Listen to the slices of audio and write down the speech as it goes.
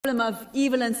The problem of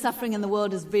evil and suffering in the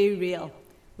world is very real.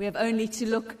 We have only to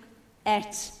look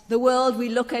at the world. We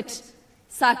look at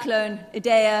Cyclone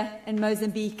Idai in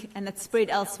Mozambique and that's spread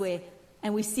elsewhere,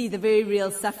 and we see the very real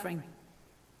suffering.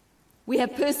 We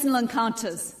have personal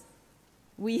encounters.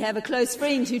 We have a close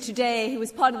friend who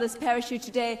was part of this parish, who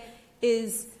today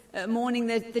is mourning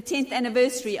the 10th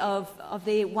anniversary of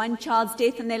their one child's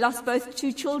death, and they lost both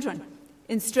two children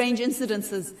in strange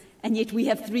incidences, and yet we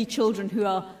have 3 children who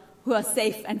are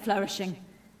safe and flourishing.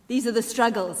 These are the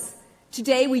struggles.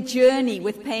 Today we journey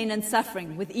with pain and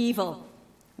suffering, with evil.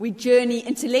 We journey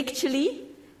intellectually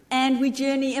and we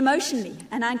journey emotionally.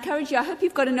 And I encourage you, I hope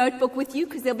you've got a notebook with you,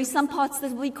 because there'll be some parts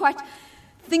that will be quite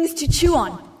things to chew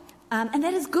on. And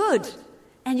that is good.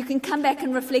 And you can come back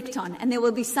and reflect on. And there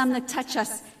will be some that touch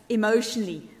us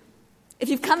emotionally. If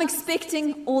you've come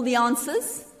expecting all the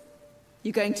answers,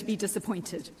 you're going to be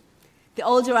disappointed. The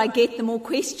older I get, the more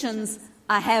questions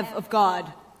I have of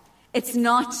God. It's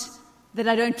not that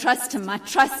I don't trust him. My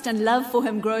trust and love for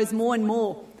him grows more and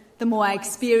more the more I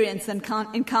experience and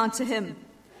encounter him.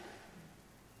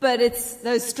 But it's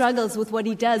those struggles with what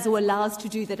he does or allows to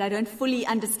do that I don't fully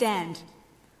understand.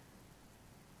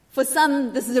 For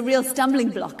some, this is a real stumbling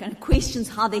block and questions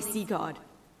how they see God.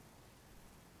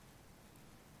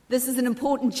 This is an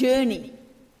important journey.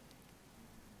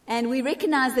 And we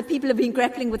recognize that people have been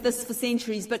grappling with this for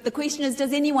centuries, but the question is,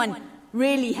 does anyone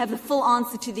really have a full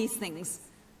answer to these things?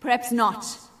 Perhaps not.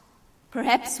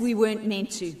 Perhaps we weren't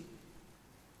meant to.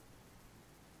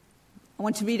 I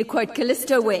want to read a quote,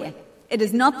 Callisto Ware. It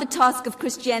is not the task of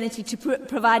Christianity to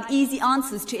provide easy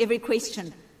answers to every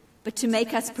question, but to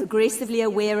make us progressively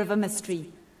aware of a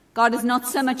mystery. God is not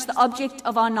so much the object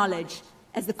of our knowledge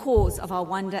as the cause of our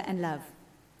wonder and love.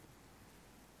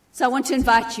 So I want to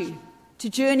invite you to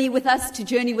journey with us, to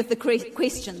journey with the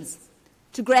questions,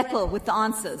 to grapple with the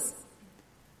answers.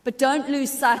 But don't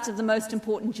lose sight of the most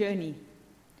important journey.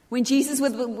 When Jesus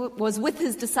was with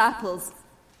his disciples,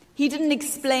 he didn't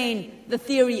explain the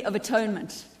theory of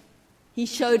atonement. He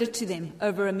showed it to them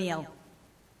over a meal.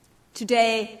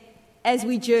 Today, as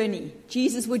we journey,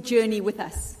 Jesus would journey with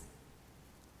us.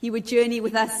 He would journey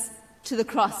with us to the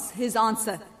cross, his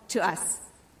answer to us.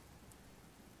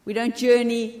 We don't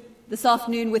journey this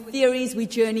afternoon with theories, we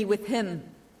journey with him.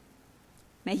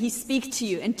 May he speak to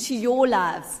you into your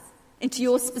lives, into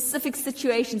your specific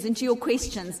situations, into your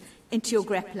questions, into your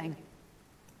grappling.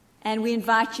 And we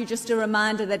invite you, just a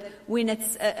reminder that when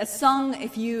it's a song,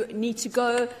 if you need to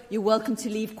go, you're welcome to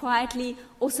leave quietly.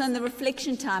 Also in the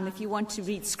reflection time, if you want to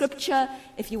read scripture,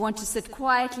 if you want to sit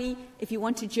quietly, if you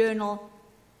want to journal,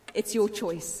 it's your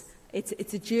choice.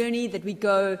 It's a journey that we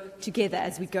go together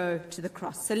as we go to the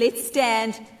cross. So let's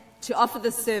stand to offer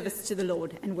this service to the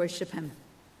Lord and worship him.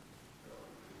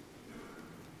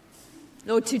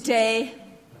 Lord, today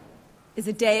is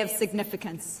a day of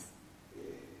significance.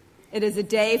 It is a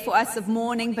day for us of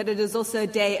mourning, but it is also a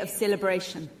day of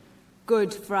celebration.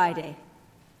 Good Friday.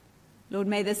 Lord,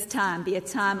 may this time be a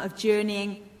time of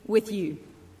journeying with you.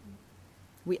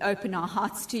 We open our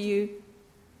hearts to you.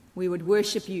 We would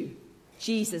worship you,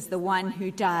 Jesus, the one who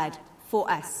died for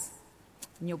us.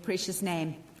 In your precious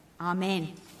name,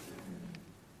 amen.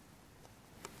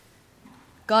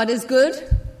 God is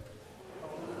good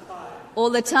all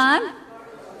the time.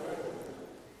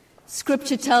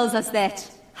 Scripture tells us that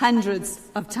hundreds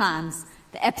of times.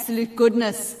 The absolute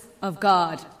goodness of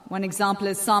God. One example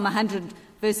is Psalm 100,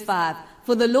 verse 5.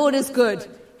 For the Lord is good,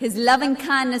 his loving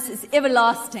kindness is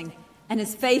everlasting, and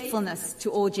his faithfulness to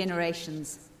all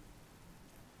generations.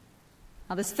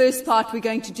 Now, this first part, we're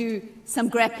going to do some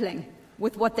grappling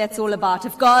with what that's all about.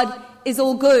 If God is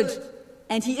all good,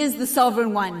 and he is the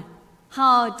sovereign one,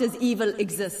 how does evil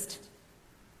exist?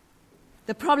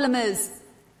 The problem is,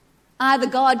 either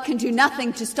God can do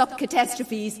nothing to stop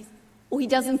catastrophes, or he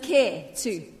doesn't care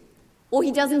to, or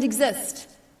he doesn't exist.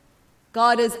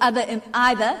 God is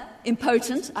either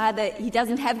impotent, either he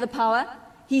doesn't have the power,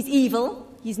 he's evil,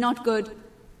 he's not good,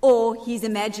 or he's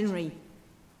imaginary.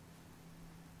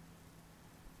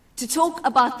 To talk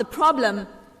about the problem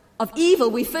of evil,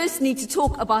 we first need to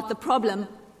talk about the problem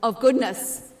of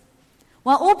goodness.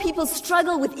 While all people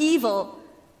struggle with evil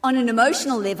on an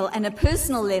emotional level and a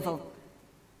personal level,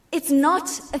 it's not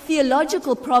a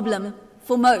theological problem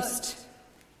for most.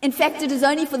 In fact, it is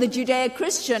only for the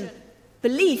Judeo-Christian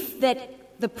belief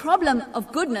that the problem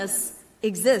of goodness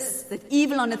exists, that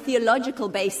evil on a theological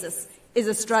basis is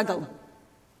a struggle.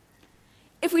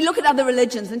 If we look at other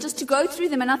religions, and just to go through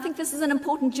them, and I think this is an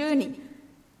important journey,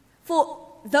 for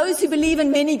those who believe in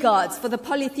many gods, for the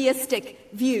polytheistic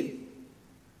view,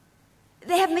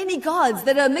 they have many gods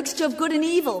that are a mixture of good and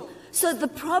evil. So the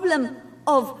problem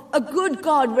of a good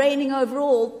God reigning over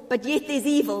all, but yet there's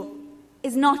evil,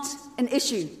 is not an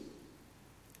issue.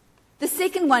 The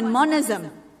second one, monism,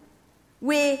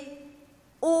 where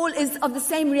all is of the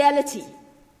same reality.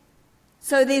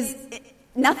 So there's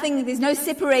no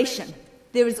separation.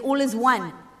 All is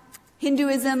one.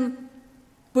 Hinduism,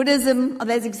 Buddhism are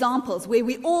those examples where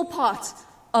we're all part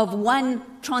of one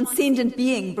transcendent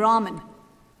being, Brahman.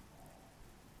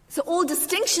 So all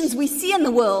distinctions we see in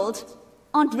the world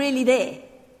aren't really there.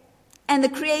 And the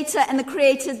creator and the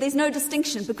created, there's no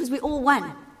distinction because we're all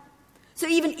one. So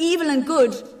even evil and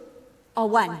good are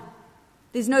one.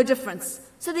 There's no difference.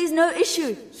 So there's no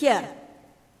issue here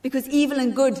because evil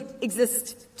and good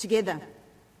exist together.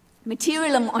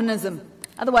 Materialism,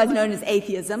 otherwise known as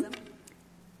atheism.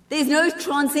 There's no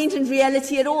transcendent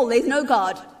reality at all. There's no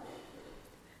God.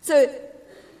 So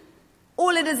all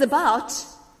it is about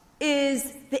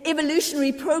is the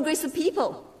evolutionary progress of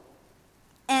people.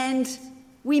 And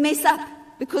we mess up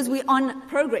because we're on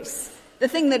progress. The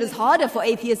thing that is harder for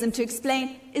atheism to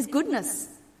explain is goodness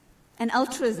and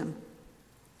altruism.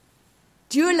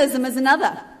 Dualism is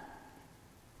another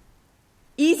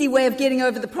easy way of getting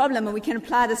over the problem, and we can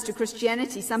apply this to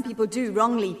Christianity. Some people do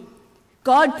wrongly.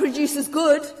 God produces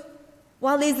good,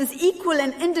 while there's this equal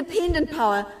and independent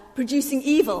power producing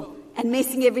evil and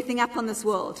messing everything up on this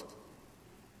world.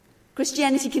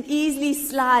 Christianity can easily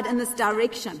slide in this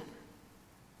direction.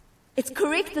 It's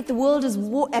correct that the world is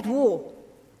at war,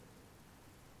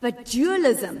 but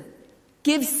dualism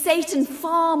gives Satan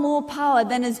far more power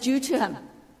than is due to him.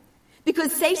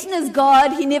 Because Satan is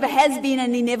God, he never has been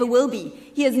and he never will be.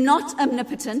 He is not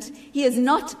omnipotent, he is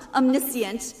not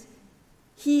omniscient,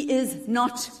 he is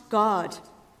not God.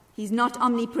 He's not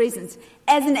omnipresent.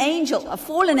 As an angel, a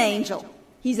fallen angel,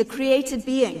 he's a created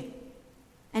being.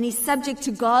 And he's subject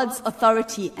to God's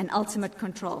authority and ultimate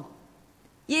control.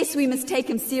 Yes, we must take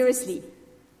him seriously,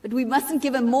 but we mustn't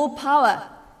give him more power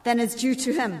than is due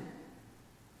to him.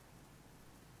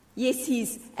 Yes,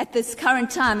 he's at this current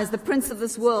time as the prince of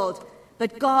this world,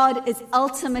 but God is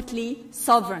ultimately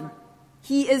sovereign.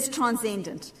 He is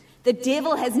transcendent. The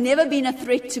devil has never been a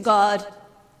threat to God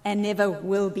and never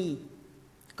will be.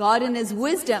 God in his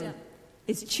wisdom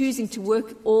is choosing to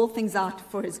work all things out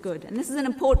for his good. And this is an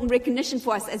important recognition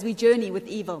for us as we journey with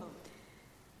evil.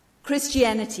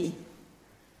 Christianity.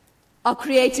 Our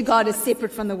Creator God is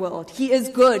separate from the world. He is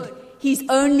good. He's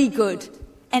only good.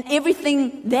 And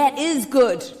everything that is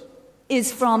good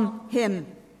is from him.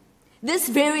 This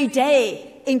very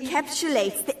day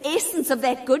encapsulates the essence of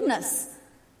that goodness.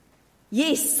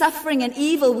 Yes, suffering and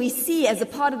evil we see as a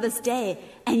part of this day,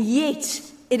 and yet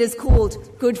it is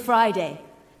called Good Friday,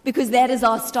 because that is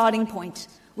our starting point.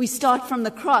 We start from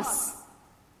the cross,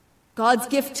 God's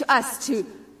gift to us to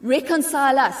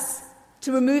reconcile us,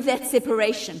 to remove that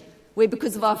separation, where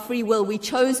because of our free will we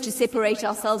chose to separate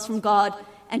ourselves from God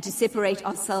and to separate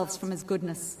ourselves from his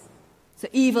goodness. So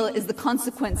evil is the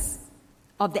consequence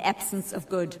of the absence of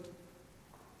good.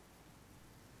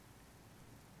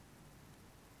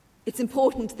 It's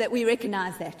important that we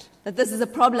recognize that this is a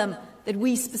problem that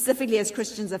we specifically as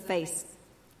Christians have faced.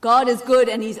 God is good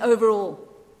and he's over all.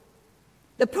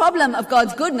 The problem of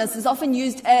God's goodness is often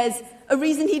used as a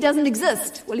reason he doesn't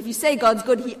exist. Well, if you say God's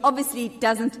good, he obviously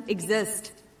doesn't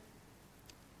exist.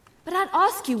 But I'd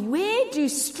ask you, where do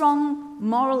strong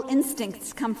moral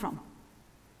instincts come from?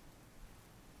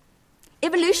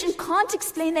 Evolution can't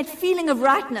explain that feeling of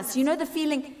rightness. You know, the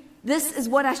feeling, this is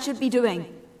what I should be doing.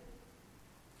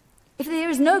 If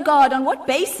there is no God, on what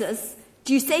basis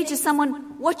do you say to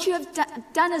someone, what you have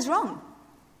done is wrong?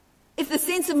 If the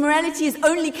sense of morality is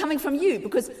only coming from you,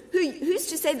 because who's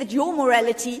to say that your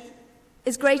morality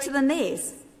is greater than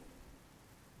theirs?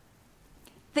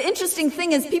 The interesting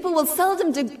thing is people will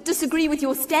seldom disagree with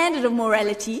your standard of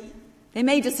morality. They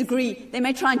may disagree. They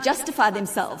may try and justify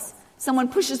themselves. Someone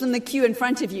pushes them the queue in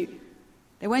front of you.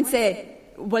 They won't say,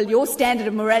 well, your standard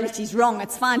of morality is wrong.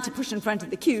 It's fine to push in front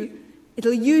of the queue.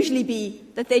 It'll usually be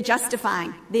that they're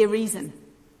justifying their reason.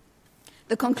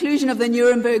 The conclusion of the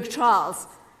Nuremberg trials,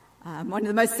 one of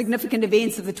the most significant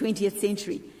events of the 20th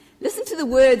century. Listen to the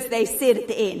words they said at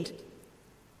the end.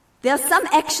 There are some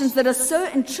actions that are so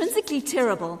intrinsically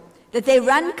terrible that they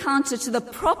run counter to the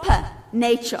proper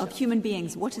nature of human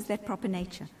beings. What is that proper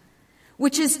nature?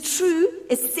 Which is true,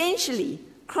 essentially,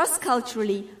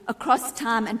 cross-culturally, across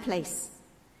time and place.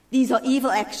 These are evil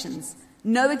actions.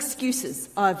 No excuses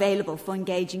are available for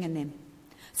engaging in them.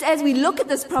 So as we look at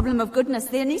this problem of goodness,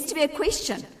 there needs to be a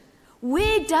question.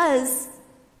 Where does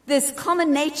this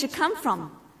common nature come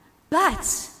from?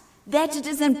 But that it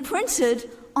is imprinted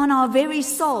on our very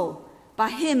soul by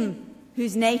him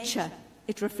whose nature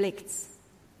it reflects.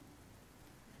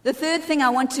 The third thing I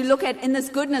want to look at in this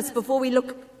goodness before we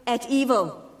look at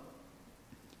evil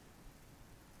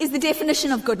is the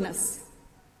definition of goodness.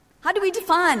 How do we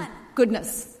define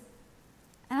goodness?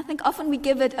 And I think often we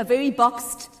give it a very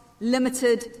boxed,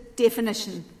 limited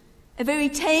definition, a very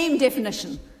tame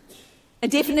definition, a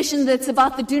definition that's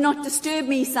about the do not disturb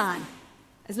me sign.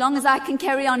 As long as I can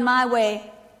carry on my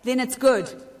way, then it's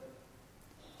good.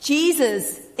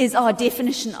 Jesus is our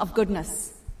definition of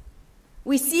goodness.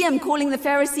 We see him calling the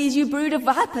Pharisees, you brood of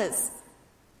vipers.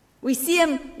 We see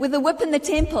him with a whip in the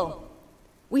temple.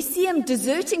 We see him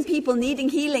deserting people needing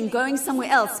healing, going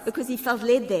somewhere else because he felt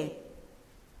led there.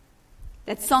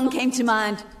 That song came to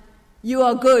mind, you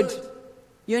are good,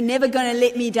 you're never going to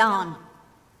let me down.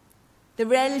 The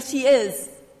reality is,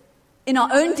 in our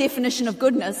own definition of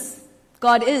goodness,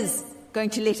 God is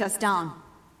going to let us down.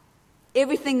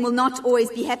 Everything will not always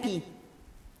be happy.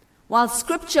 While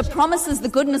Scripture promises the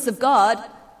goodness of God,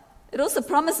 it also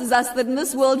promises us that in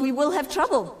this world we will have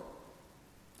trouble.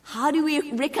 How do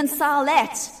we reconcile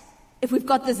that if we've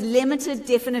got this limited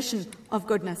definition of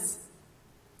goodness?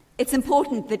 It's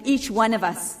important that each one of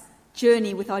us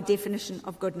journey with our definition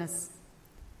of goodness.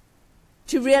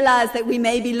 To realize that we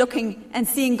may be looking and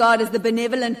seeing God as the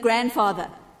benevolent grandfather,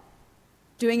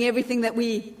 doing everything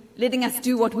letting us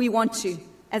do what we want to,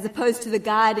 as opposed to the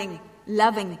guiding,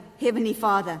 loving Heavenly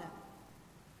Father.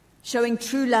 Showing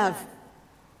true love.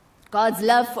 God's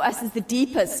love for us is the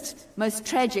deepest, most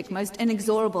tragic, most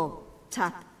inexorable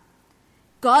type.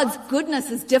 God's goodness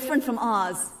is different from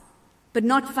ours, but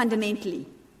not fundamentally.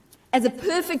 As a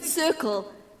perfect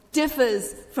circle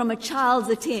differs from a child's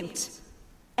attempt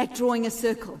at drawing a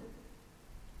circle,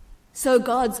 so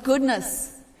God's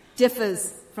goodness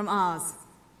differs from ours.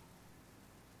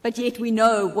 But yet we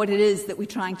know what it is that we're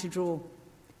trying to draw.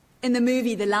 In the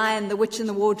movie The Lion, the Witch and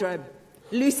the Wardrobe,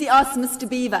 Lucy asks Mr.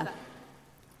 Beaver,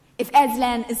 if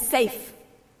Aslan is safe?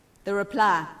 The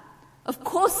reply, of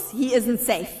course he isn't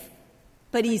safe,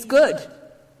 but he's good.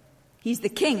 He's the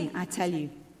king, I tell you.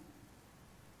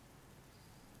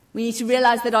 We need to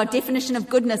realize that our definition of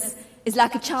goodness is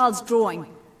like a child's drawing.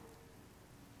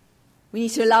 We need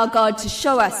to allow God to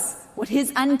show us what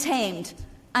his untamed,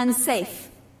 unsafe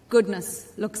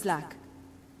goodness looks like.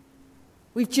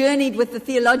 We've journeyed with the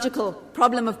theological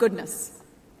problem of goodness.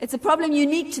 It's a problem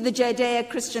unique to the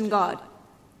Judeo-Christian God,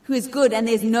 who is good and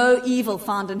there's no evil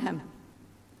found in him.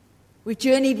 We've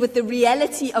journeyed with the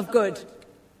reality of good,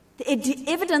 the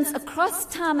evidence across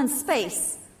time and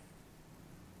space,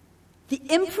 the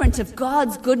imprint of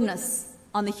God's goodness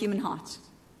on the human heart.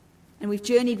 And we've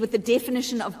journeyed with the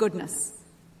definition of goodness.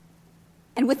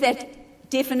 And with that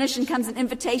definition comes an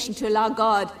invitation to allow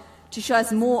God to show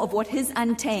us more of what his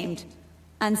untamed,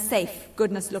 unsafe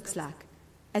goodness looks like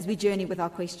as we journey with our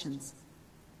questions.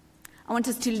 I want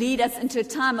us to lead us into a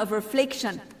time of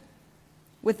reflection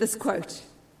with this quote.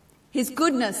 His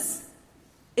goodness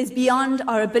is beyond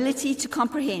our ability to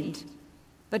comprehend,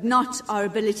 but not our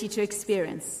ability to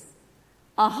experience.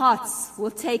 Our hearts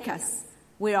will take us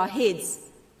where our heads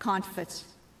can't fit.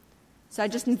 So I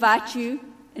just invite you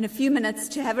in a few minutes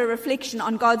to have a reflection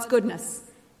on God's goodness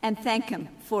and thank him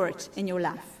for it in your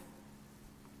life.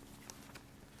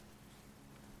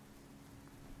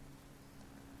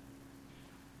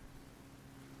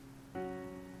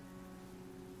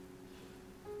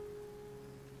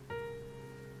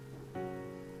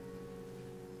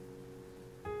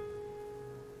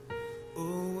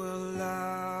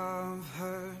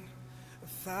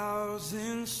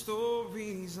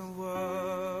 Stories of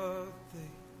what they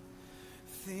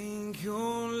think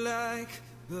you're like,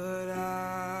 but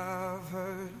I've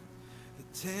heard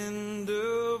the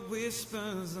tender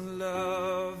whispers of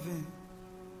love in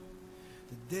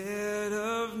the dead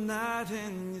of night,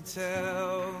 and you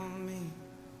tell me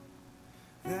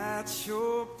that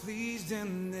you're pleased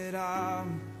and that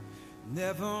I'm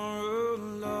never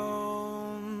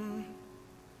alone.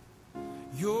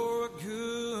 You're a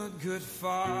good, good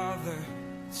father.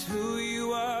 It's who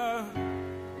you are.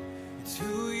 It's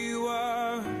who you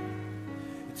are.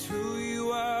 It's who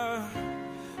you are.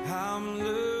 I'm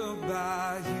loved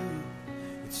by you.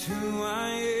 It's who I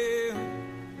am.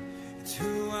 It's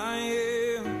who I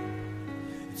am.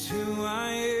 It's who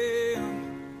I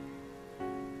am.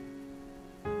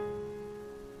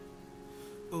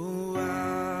 Oh,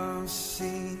 I've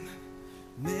seen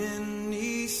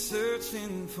many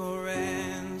searching for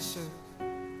answers,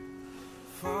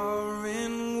 far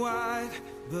and wide,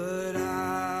 but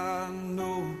I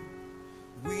know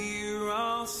we're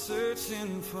all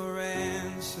searching for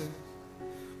answers.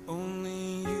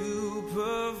 Only you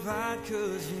provide,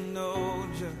 'cause you know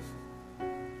just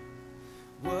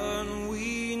what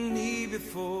we need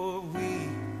before we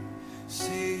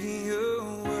say a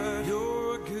word.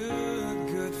 You're a good,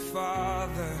 good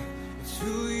Father. It's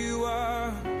who you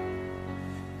are.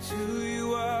 It's who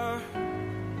you are.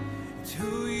 It's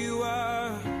who you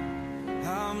are.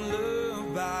 I'm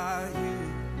loved by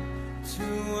you. It's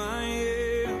who I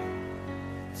am.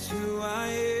 It's who I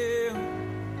am.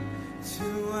 It's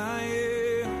who I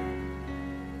am.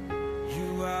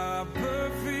 You are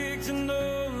perfect in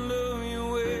all of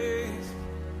your ways.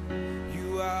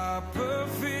 You are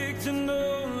perfect in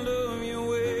all of your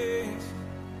ways.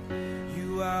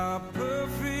 You are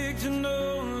perfect in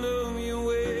all of your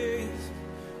ways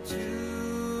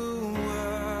to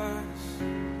us.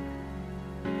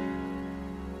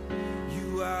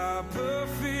 You are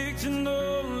perfect in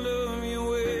all of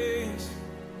your ways.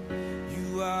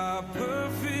 You are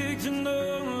perfect in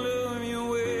all of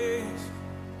your ways.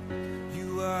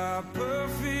 You are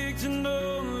perfect in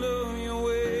all of your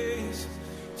ways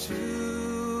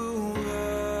to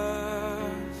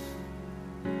us.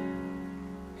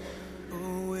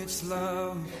 Oh, it's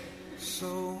love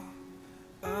so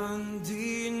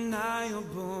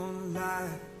undeniable,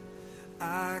 light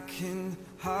I can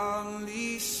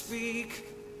hardly speak.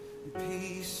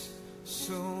 Peace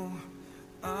so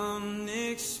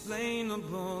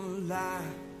unexplainable,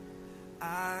 light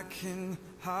I can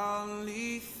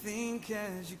hardly think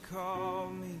as you call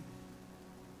me.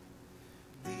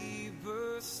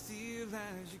 Deeper still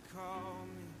as you call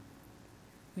me.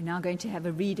 We're now going to have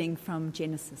a reading from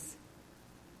Genesis.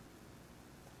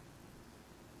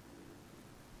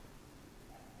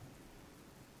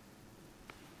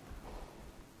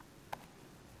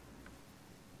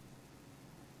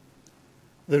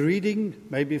 The reading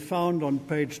may be found on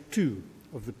page 2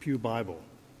 of the Pew Bible.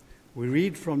 We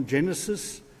read from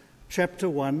Genesis chapter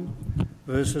 1,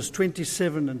 verses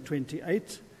 27 and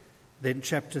 28, then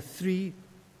chapter 3,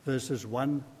 verses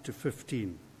 1 to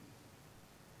 15.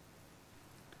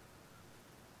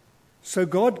 So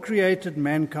God created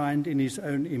mankind in his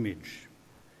own image.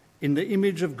 In the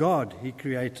image of God he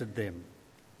created them.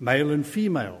 Male and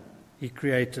female he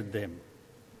created them.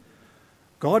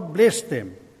 God blessed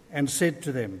them and said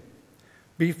to them,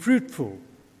 "Be fruitful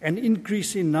and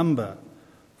increase in number,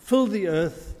 fill the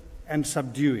earth and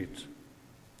subdue it.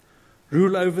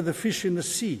 Rule over the fish in the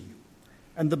sea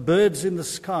and the birds in the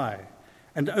sky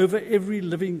and over every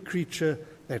living creature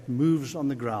that moves on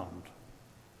the ground."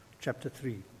 Chapter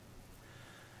 3.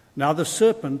 Now the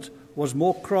serpent was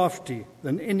more crafty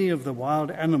than any of the wild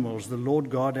animals the Lord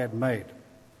God had made.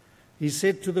 He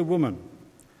said to the woman,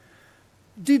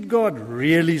 "Did God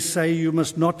really say you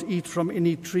must not eat from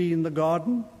any tree in the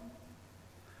garden?"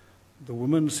 The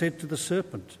woman said to the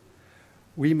serpent,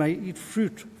 "We may eat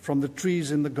fruit from the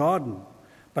trees in the garden,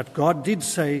 but God did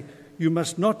say, 'You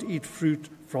must not eat fruit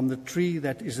from the tree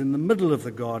that is in the middle of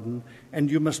the garden, and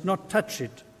you must not touch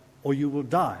it, or you will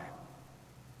die.'"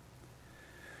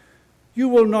 "You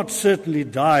will not certainly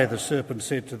die," the serpent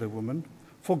said to the woman,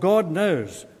 "for God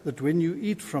knows that when you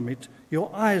eat from it,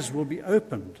 your eyes will be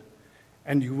opened,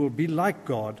 and you will be like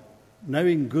God,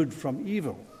 knowing good from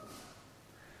evil."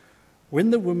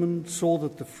 When the woman saw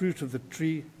that the fruit of the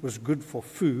tree was good for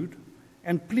food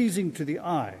and pleasing to the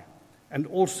eye, and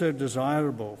also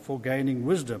desirable for gaining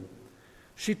wisdom,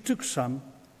 she took some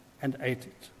and ate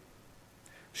it.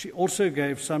 She also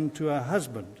gave some to her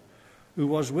husband, who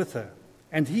was with her,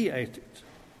 and he ate it.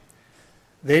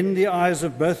 Then the eyes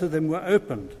of both of them were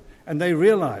opened, and they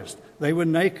realized they were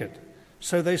naked.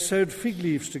 So they sewed fig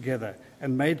leaves together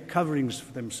and made coverings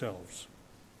for themselves.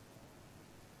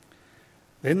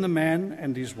 Then the man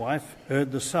and his wife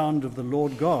heard the sound of the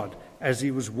Lord God as he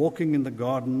was walking in the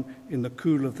garden in the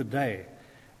cool of the day,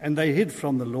 and they hid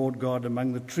from the Lord God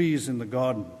among the trees in the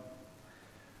garden.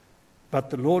 But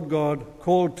the Lord God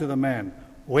called to the man,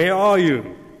 "Where are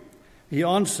you?" He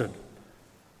answered,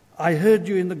 "I heard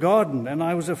you in the garden, and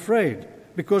I was afraid,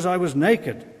 because I was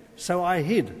naked, so I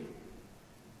hid."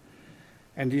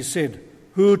 And he said,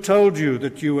 "Who told you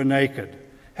that you were naked?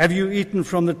 Have you eaten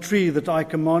from the tree that I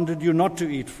commanded you not to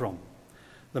eat from?"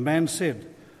 The man said,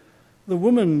 "The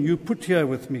woman you put here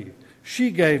with me,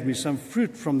 she gave me some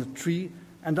fruit from the tree,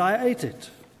 and I ate it."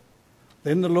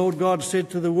 Then the Lord God said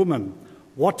to the woman,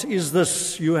 "What is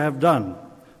this you have done?"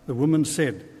 The woman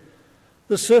said,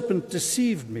 "The serpent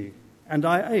deceived me, and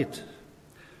I ate."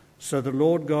 So the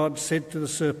Lord God said to the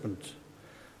serpent,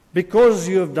 "Because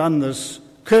you have done this,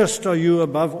 cursed are you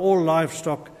above all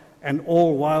livestock and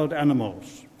all wild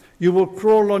animals. You will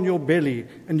crawl on your belly,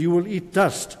 and you will eat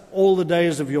dust all the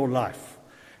days of your life.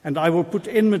 And I will put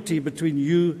enmity between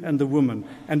you and the woman,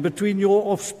 and between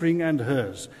your offspring and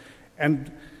hers.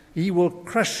 And he will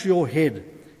crush your head,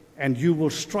 and you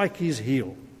will strike his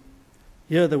heel."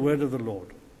 Hear the word of the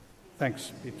Lord.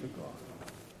 Thanks be to God.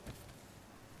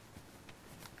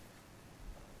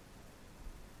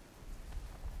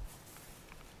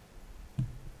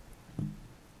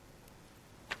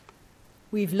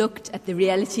 We've looked at the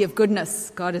reality of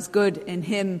goodness. God is good. In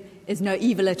him is no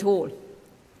evil at all.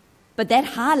 But that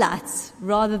highlights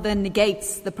rather than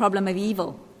negates the problem of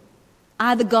evil.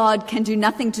 Either God can do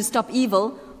nothing to stop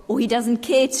evil, or he doesn't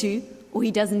care to, or he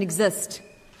doesn't exist.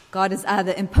 God is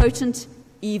either impotent,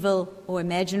 evil, or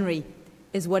imaginary,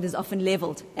 is what is often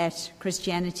leveled at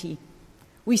Christianity.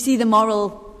 We see the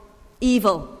moral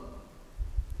evil,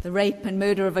 the rape and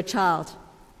murder of a child.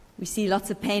 We see lots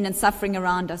of pain and suffering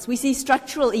around us. We see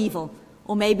structural evil,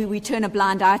 or maybe we turn a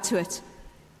blind eye to it.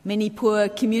 Many poor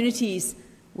communities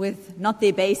with not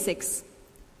their basics,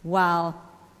 while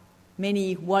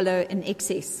many wallow in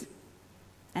excess.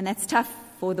 And that's tough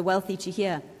for the wealthy to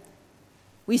hear.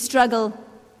 We struggle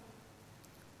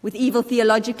with evil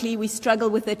theologically. We struggle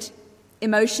with it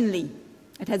emotionally.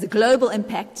 It has a global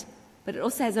impact, but it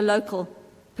also has a local,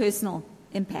 personal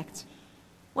impact.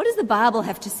 What does the Bible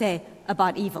have to say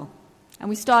about evil? And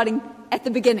we're starting at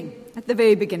the beginning, at the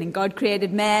very beginning. God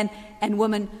created man and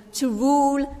woman to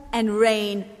rule and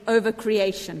reign over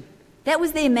creation. That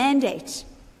was their mandate.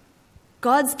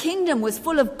 God's kingdom was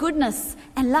full of goodness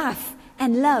and life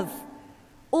and love.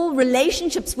 All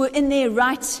relationships were in their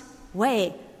right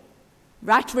way.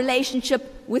 Right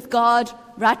relationship with God,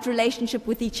 right relationship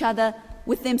with each other,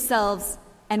 with themselves,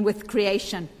 and with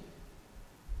creation.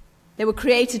 They were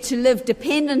created to live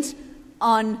dependent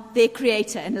on their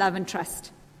Creator in love and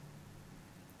trust.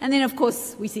 And then, of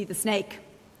course, we see the snake.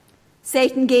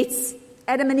 Satan gets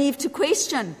Adam and Eve to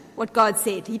question what God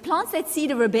said. He plants that seed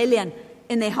of rebellion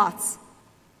in their hearts.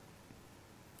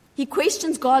 He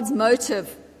questions God's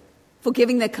motive for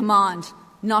giving the command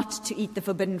not to eat the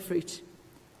forbidden fruit.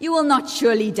 You will not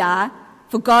surely die,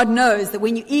 for God knows that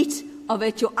when you eat of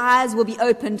it, your eyes will be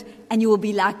opened and you will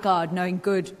be like God, knowing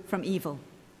good from evil.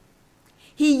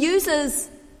 He accuses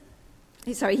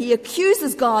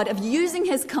God of using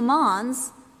his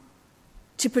commands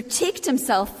to protect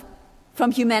himself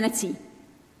from humanity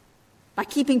by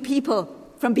keeping people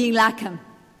from being like him,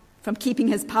 from keeping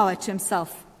his power to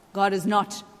himself. God is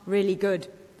not really good.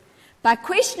 By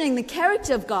questioning the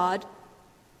character of God,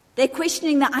 they're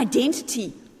questioning the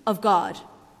identity of God.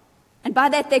 And by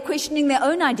that, they're questioning their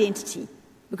own identity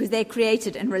because they're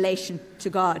created in relation to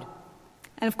God.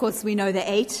 And of course, we know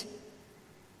the 8.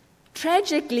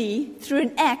 Tragically, through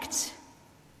an act,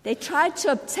 they tried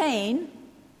to obtain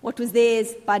what was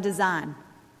theirs by design.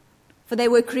 For they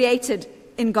were created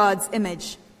in God's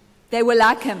image. They were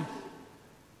like him,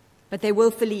 but they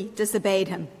willfully disobeyed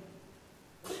him.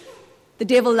 The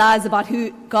devil lies about who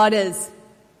God is,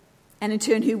 and in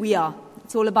turn who we are.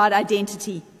 It's all about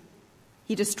identity.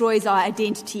 He destroys our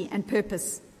identity and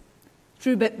purpose.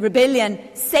 Through rebellion,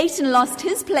 Satan lost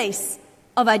his place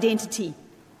of identity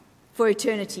for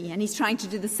eternity, and he's trying to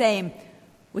do the same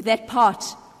with that part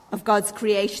of God's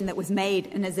creation that was made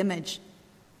in his image.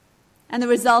 And the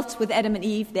result with Adam and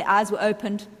Eve, their eyes were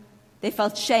opened, they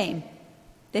felt shame,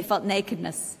 they felt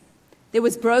nakedness. There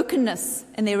was brokenness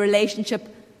in their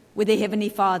relationship with their Heavenly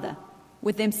Father,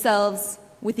 with themselves,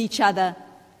 with each other,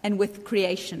 and with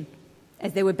creation,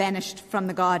 as they were banished from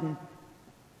the garden.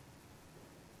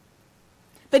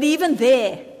 But even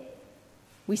there,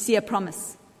 we see a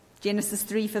promise. Genesis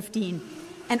 3:15.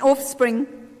 An offspring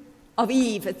of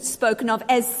Eve, it's spoken of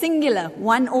as singular,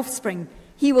 one offspring.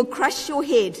 He will crush your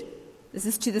head. This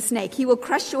is to the snake. He will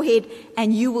crush your head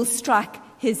and you will strike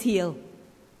his heel.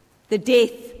 The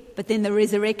death, but then the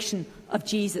resurrection of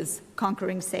Jesus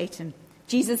conquering Satan.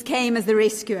 Jesus came as the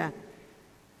rescuer.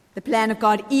 The plan of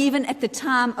God, even at the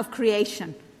time of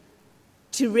creation,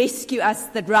 to rescue us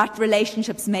that right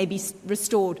relationships may be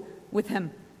restored with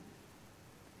him.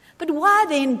 But why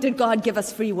then did God give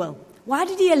us free will? Why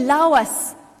did he allow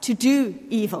us to do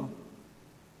evil?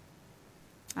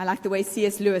 I like the way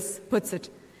C.S. Lewis puts it.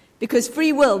 Because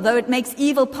free will, though it makes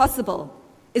evil possible,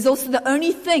 is also the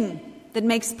only thing that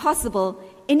makes possible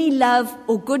any love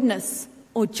or goodness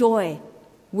or joy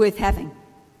worth having.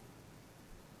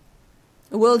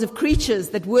 A world of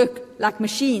creatures that work like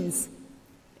machines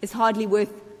is hardly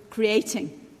worth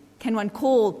creating. Can one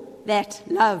call that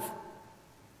love?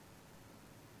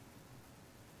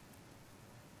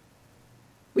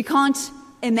 We can't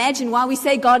imagine why we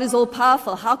say God is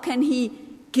all-powerful. How can he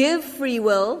give free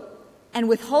will and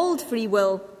withhold free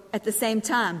will at the same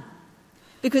time?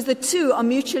 Because the two are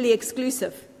mutually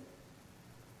exclusive.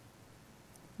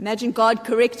 Imagine God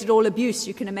corrected all abuse.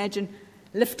 You can imagine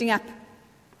lifting up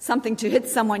something to hit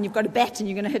someone. You've got a bat and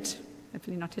you're going to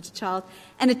hopefully not hit a child,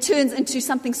 and it turns into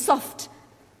something soft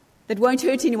that won't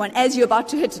hurt anyone. As you're about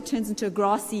to hit, it turns into a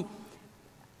grassy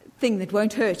thing that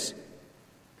won't hurt.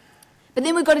 But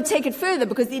then we've got to take it further,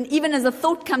 because then even as a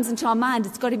thought comes into our mind,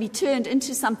 it's got to be turned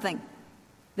into something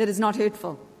that is not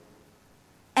hurtful.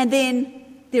 And then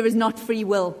there is not free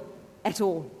will at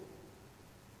all.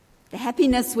 The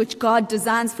happiness which God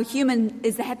designs for human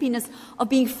is the happiness of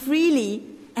being freely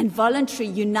and voluntarily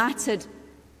united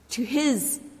to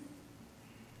His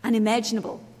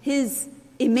unimaginable, His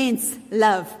immense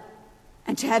love,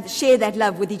 and to share that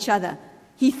love with each other.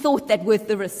 He thought that worth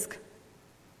the risk.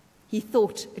 He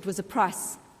thought it was a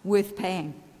price worth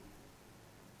paying.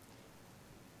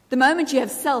 The moment you have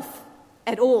self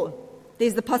at all,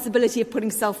 there's the possibility of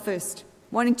putting self first,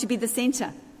 wanting to be the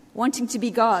center, wanting to be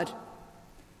God.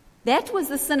 That was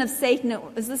the sin of Satan.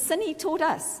 It was the sin he taught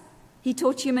us. He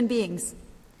taught human beings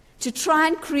to try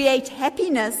and create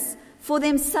happiness for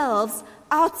themselves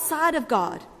outside of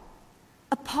God,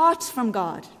 apart from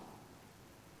God.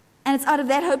 And it's out of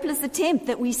that hopeless attempt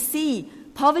that we see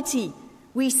poverty,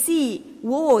 we see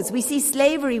wars, we see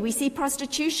slavery, we see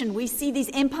prostitution, we see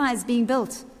these empires being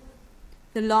built.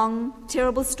 The long,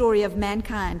 terrible story of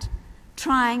mankind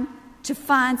trying to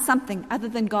find something other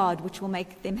than God which will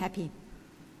make them happy.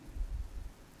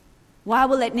 Why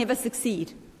will that never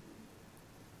succeed?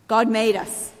 God made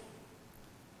us.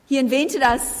 He invented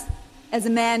us as a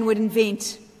man would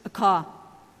invent a car.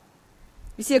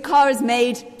 You see, a car is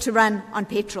made to run on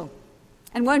petrol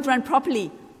and won't run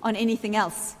properly on anything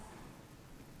else.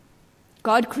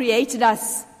 God created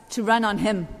us to run on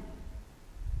Him.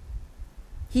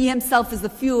 He Himself is the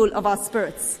fuel of our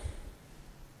spirits.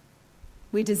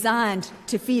 We're designed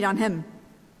to feed on Him.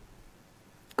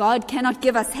 God cannot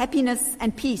give us happiness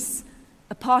and peace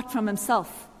apart from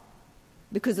Himself,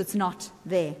 because it's not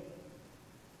there.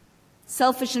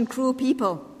 Selfish and cruel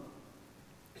people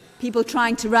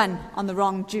trying to run on the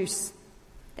wrong juice.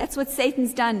 That's what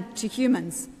Satan's done to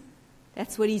humans.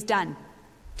 That's what he's done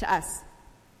to us.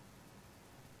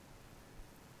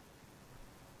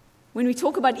 When we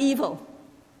talk about evil,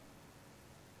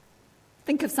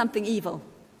 think of something evil.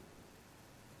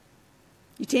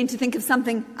 You tend to think of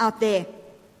something out there.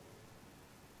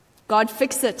 God,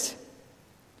 fix it.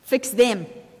 Fix them.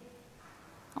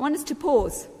 I want us to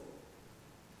pause.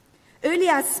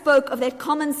 Earlier I spoke of that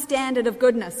common standard of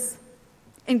goodness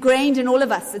ingrained in all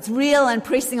of us. It's real and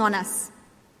pressing on us.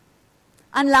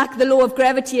 Unlike the law of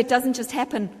gravity, it doesn't just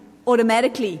happen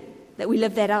automatically that we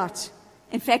live that out.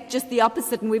 In fact, just the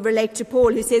opposite, and we relate to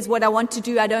Paul, who says, what I want to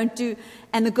do, I don't do,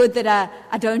 and the good that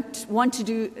I don't want to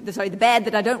do, the bad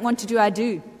that I don't want to do, I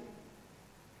do.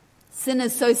 Sin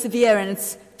is so severe, and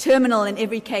it's terminal in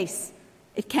every case.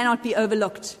 It cannot be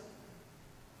overlooked.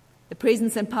 The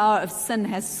presence and power of sin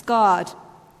has scarred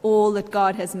all that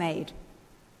God has made.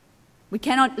 We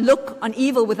cannot look on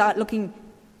evil without looking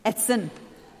at sin.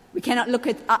 We cannot look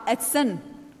at sin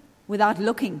without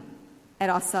looking at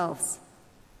ourselves.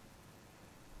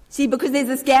 See, because there's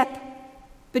this gap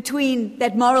between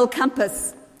that moral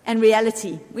compass and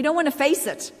reality. We don't want to face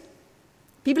it.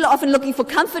 People are often looking for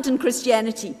comfort in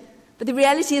Christianity, but the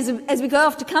reality is, as we go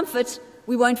after comfort,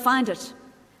 we won't find it.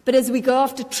 But as we go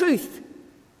after truth,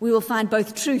 we will find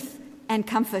both truth and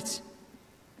comfort.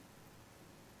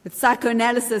 With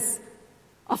psychoanalysis,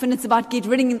 often it's about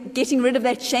getting rid of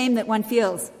that shame that one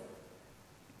feels,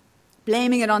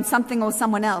 blaming it on something or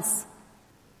someone else.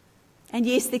 And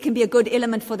yes, there can be a good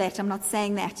element for that. I'm not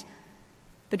saying that.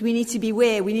 But we need to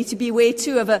beware. We need to beware,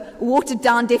 too, of a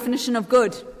watered-down definition of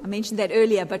good. I mentioned that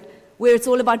earlier, but where it's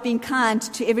all about being kind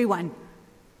to everyone,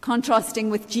 contrasting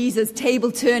with Jesus'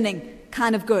 table-turning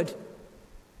kind of good.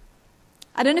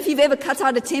 I don't know if you've ever cut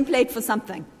out a template for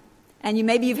something, and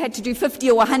maybe you've had to do 50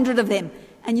 or 100 of them,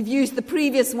 and you've used the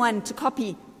previous one to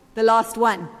copy the last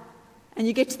one. And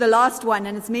you get to the last one,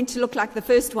 and it's meant to look like the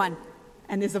first one,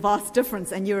 and there's a vast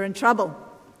difference, and you're in trouble.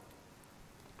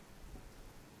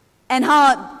 And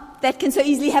how that can so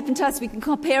easily happen to us. We can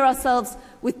compare ourselves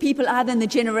with people either in the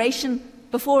generation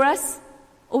before us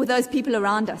or with those people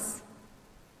around us,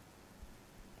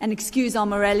 and excuse our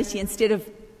morality instead of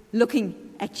looking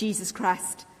at Jesus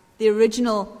Christ, the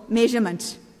original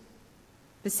measurement.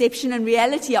 Perception and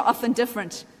reality are often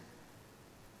different.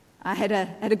 I had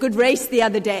a good race the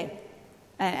other day,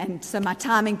 and so my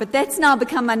timing, but that's now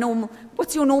become my normal.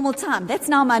 What's your normal time? That's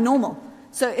now my normal.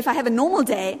 So if I have a normal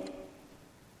day,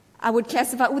 I would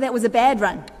classify, that was a bad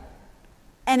run.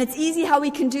 And it's easy how we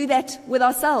can do that with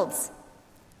ourselves.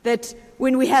 That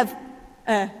when we have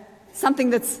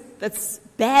something that's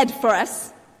bad for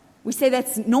us, we say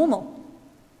that's normal.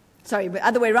 Sorry, the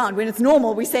other way around. When it's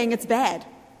normal, we're saying it's bad.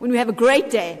 When we have a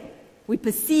great day, we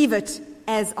perceive it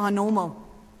as our normal.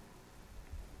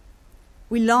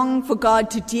 We long for God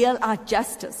to deal out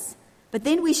justice. But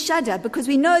then we shudder because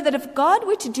we know that if God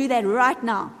were to do that right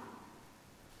now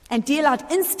and deal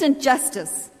out instant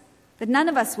justice, that none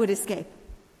of us would escape.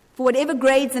 For whatever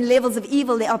grades and levels of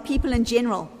evil there are people in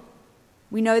general,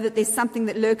 we know that there's something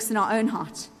that lurks in our own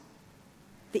heart.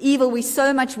 The evil we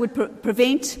so much would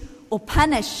prevent or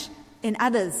punish in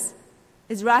others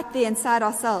is right there inside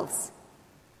ourselves.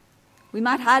 We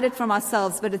might hide it from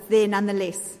ourselves, but it's there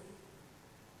nonetheless.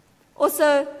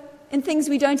 Also, in things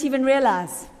we don't even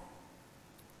realize.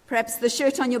 Perhaps the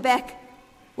shirt on your back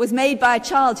was made by a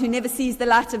child who never sees the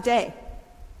light of day.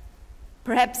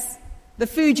 Perhaps the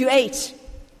food you ate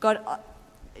got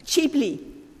cheaply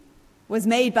was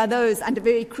made by those under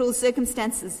very cruel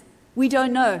circumstances. We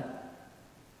don't know.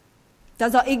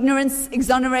 Does our ignorance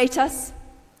exonerate us?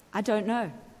 I don't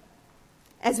know.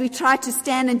 As we try to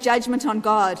stand in judgment on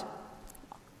God,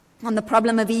 on the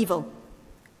problem of evil,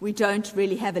 we don't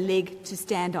really have a leg to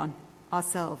stand on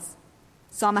ourselves.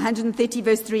 Psalm 130,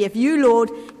 verse 3, if you, Lord,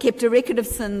 kept a record of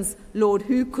sins, Lord,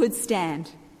 who could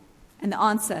stand? And the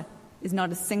answer is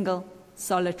not a single,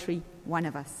 solitary one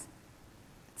of us.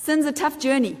 Sin's a tough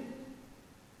journey.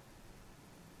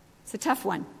 It's a tough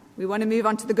one. We want to move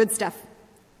on to the good stuff.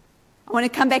 I want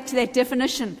to come back to that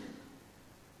definition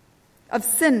of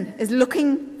sin as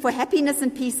looking for happiness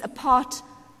and peace apart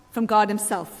from God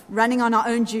himself, running on our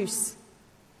own juice.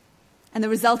 And the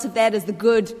result of that is the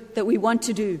good that we want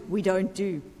to do, we don't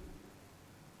do.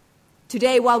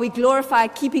 Today, while we glorify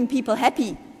keeping people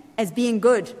happy as being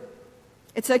good,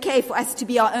 it's okay for us to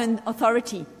be our own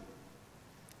authority.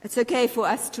 It's okay for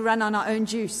us to run on our own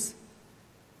juice.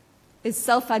 Is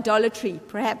self-idolatry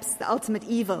perhaps the ultimate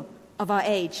evil of our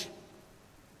age?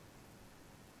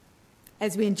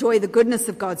 As we enjoy the goodness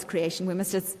of God's creation, we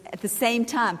must at the same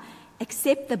time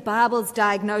accept the Bible's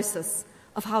diagnosis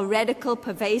of how radical,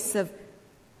 pervasive,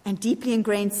 and deeply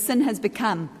ingrained sin has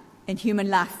become in human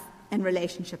life and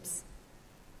relationships.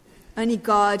 Only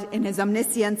God, in his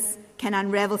omniscience, can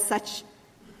unravel such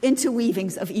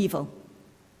interweavings of evil.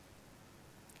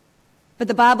 But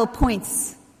the Bible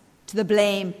points to the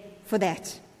blame for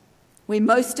that, where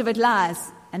most of it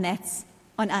lies, and that's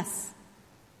on us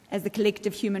as the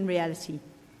collective human reality.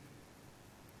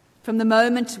 From the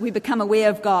moment we become aware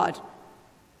of God,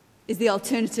 is the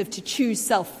alternative to choose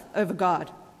self over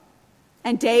God.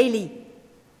 And daily,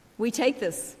 we take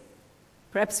this.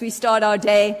 Perhaps we start our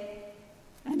day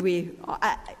and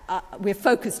we're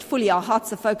focused fully, our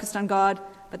hearts are focused on God,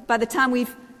 but by the time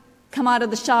we've come out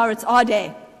of the shower, it's our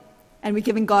day, and we're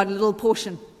giving God a little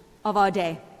portion of our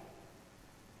day.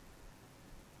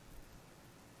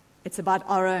 It's about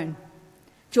our own.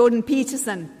 Jordan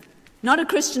Peterson, not a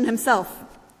Christian himself,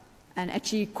 and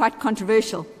actually quite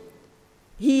controversial,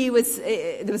 there was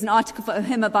an article for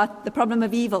him about the problem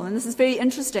of evil, and this is very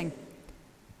interesting.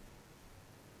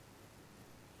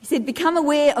 He said, become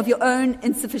aware of your own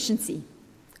insufficiency.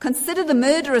 Consider the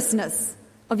murderousness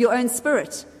of your own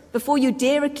spirit before you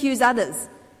dare accuse others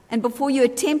and before you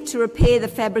attempt to repair the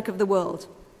fabric of the world.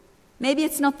 Maybe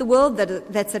it's not the world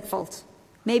that's at fault.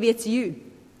 Maybe it's you.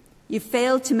 You've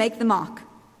failed to make the mark.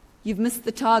 You've missed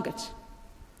the target.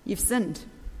 You've sinned.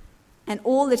 And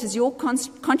all that is your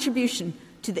contribution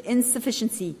to the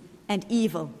insufficiency and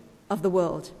evil of the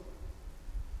world.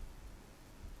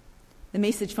 The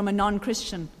message from a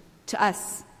non-Christian to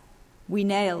us: we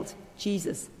nailed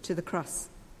Jesus to the cross.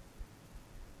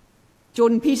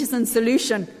 Jordan Peterson's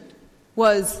solution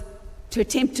was to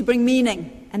attempt to bring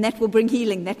meaning, and that will bring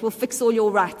healing, that will fix all your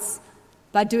rights,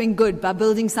 by doing good, by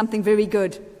building something very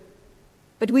good.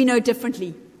 But we know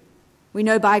differently. We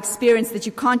know by experience that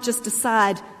you can't just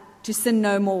decide to sin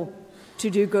no more, to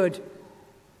do good.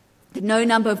 That no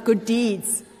number of good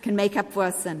deeds can make up for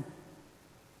our sin.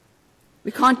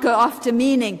 We can't go after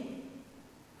meaning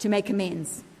to make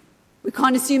amends. We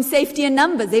can't assume safety in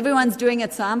numbers. Everyone's doing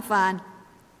it, so I'm fine.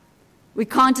 We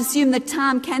can't assume that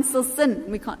time cancels sin.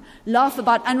 We can't laugh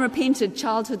about unrepented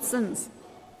childhood sins.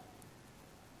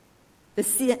 The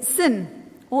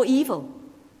sin or evil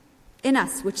in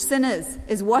us, which sin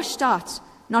is washed out,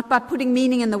 not by putting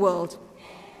meaning in the world,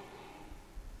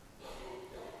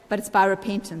 but it's by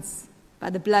repentance, by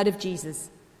the blood of Jesus,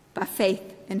 by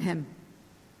faith in him.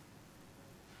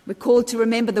 We're called to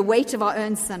remember the weight of our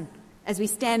own sin as we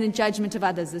stand in judgment of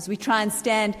others, as we try and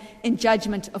stand in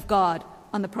judgment of God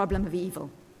on the problem of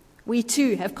evil. We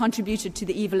too have contributed to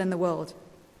the evil in the world.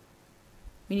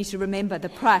 We need to remember the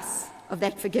price of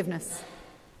that forgiveness.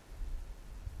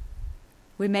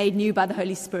 We're made new by the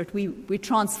Holy Spirit. We're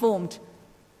transformed,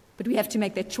 but we have to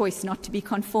make that choice not to be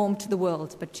conformed to the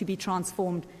world, but to be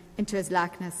transformed into his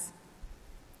likeness.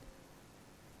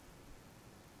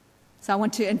 So I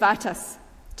want to invite us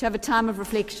to have a time of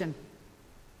reflection.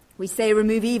 We say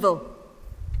remove evil.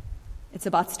 It's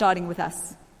about starting with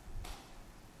us.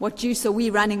 What juice are we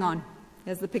running on?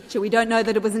 There's the picture. We don't know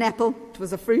that it was an apple. It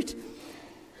was a fruit.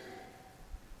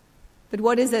 But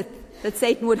what is it that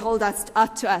Satan would hold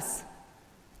out to us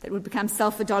that would become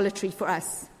self-idolatry for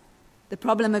us? The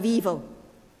problem of evil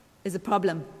is a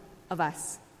problem of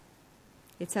us.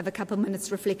 Let's have a couple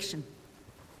minutes reflection.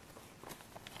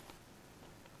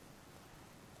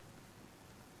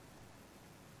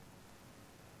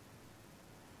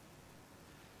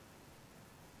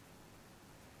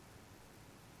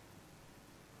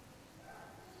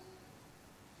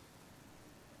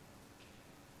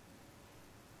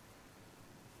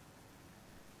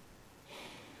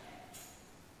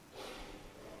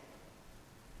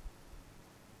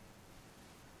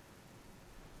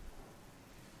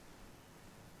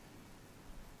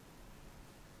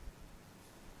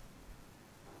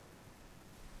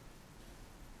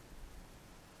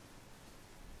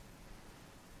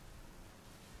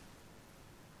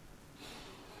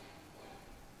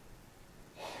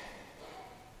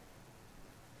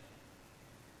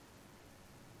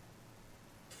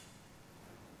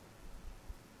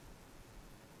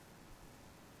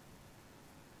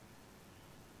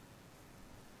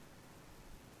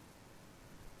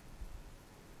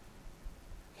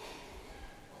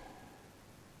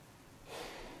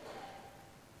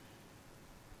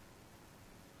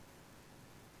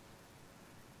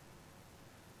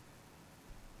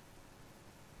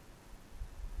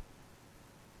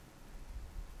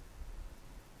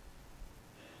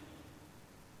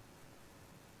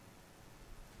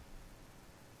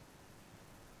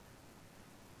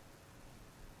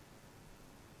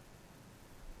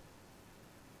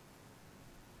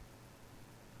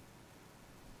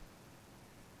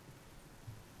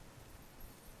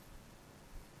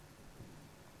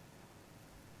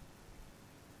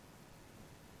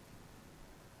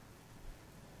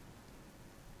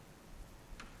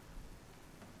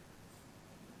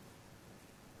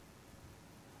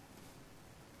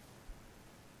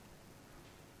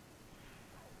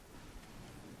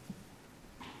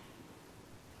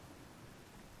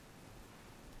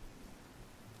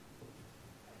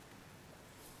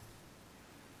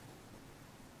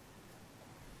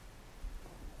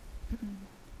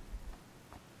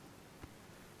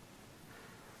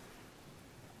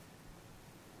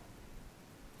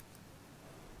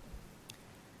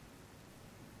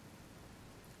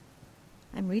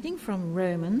 I'm reading from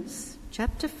Romans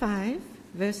chapter 5,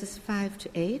 verses 5 to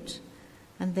 8,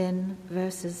 and then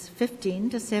verses 15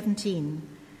 to 17.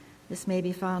 This may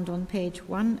be found on page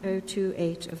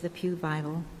 1028 of the Pew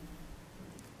Bible.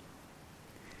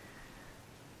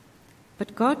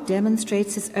 But God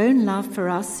demonstrates his own love for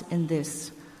us in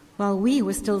this: while we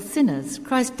were still sinners,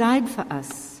 Christ died for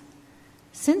us.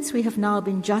 Since we have now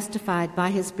been justified by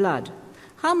his blood,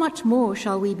 how much more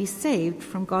shall we be saved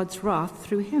from God's wrath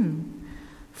through him?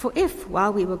 For if,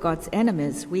 while we were God's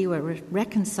enemies, we were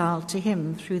reconciled to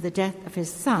him through the death of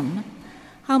his Son,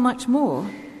 how much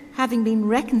more, having been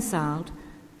reconciled,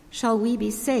 shall we be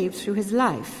saved through his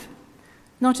life?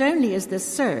 Not only is this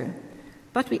so,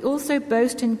 but we also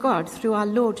boast in God through our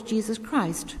Lord Jesus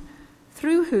Christ,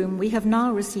 through whom we have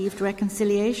now received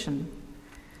reconciliation.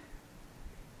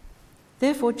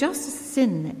 Therefore, just as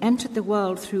sin entered the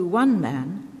world through one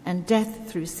man, and death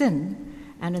through sin,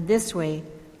 and in this way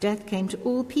death came to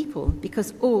all people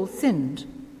because all sinned.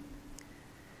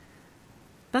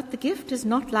 But the gift is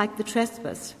not like the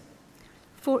trespass.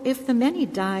 For if the many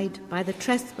died by the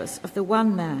trespass of the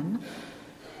one man,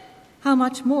 how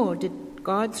much more did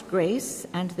God's grace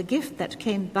and the gift that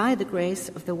came by the grace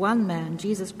of the one man,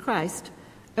 Jesus Christ,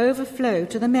 overflow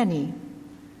to the many?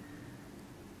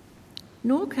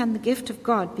 Nor can the gift of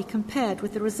God be compared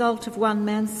with the result of one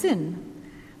man's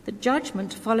sin. The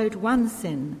judgment followed one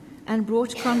sin and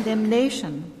brought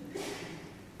condemnation,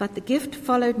 but the gift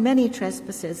followed many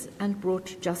trespasses and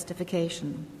brought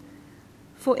justification.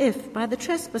 For if, by the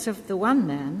trespass of the one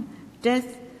man,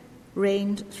 death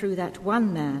reigned through that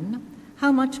one man,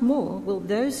 how much more will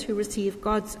those who receive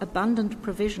God's abundant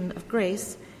provision of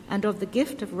grace and of the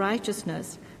gift of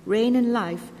righteousness reign in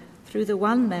life through the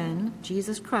one man,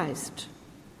 Jesus Christ?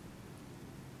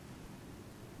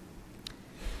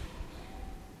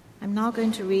 I'm now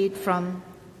going to read from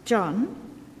John,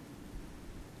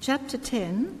 chapter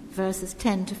 10, verses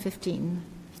 10 to 15.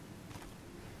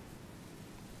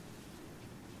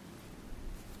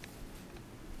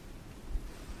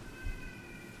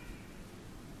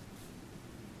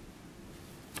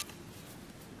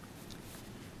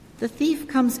 The thief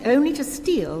comes only to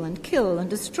steal and kill and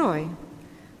destroy.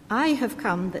 I have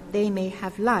come that they may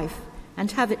have life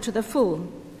and have it to the full.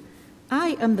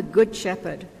 I am the good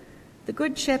shepherd. The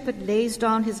good shepherd lays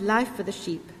down his life for the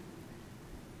sheep.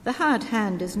 The hired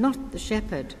hand is not the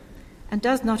shepherd, and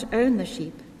does not own the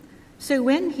sheep. So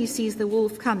when he sees the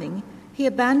wolf coming, he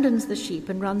abandons the sheep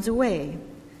and runs away.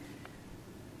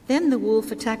 Then the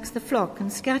wolf attacks the flock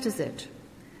and scatters it.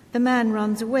 The man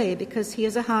runs away because he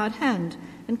is a hired hand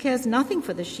and cares nothing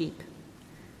for the sheep.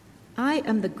 I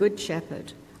am the good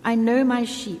shepherd. I know my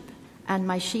sheep, and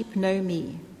my sheep know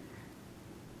me.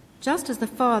 Just as the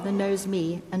Father knows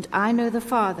me, and I know the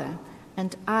Father,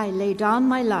 and I lay down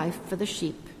my life for the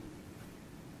sheep.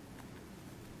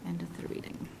 End of the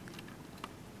reading.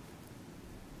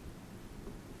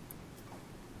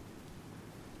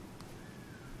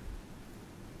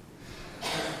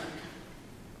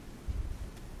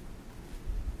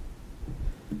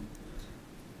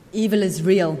 Evil is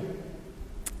real.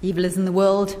 Evil is in the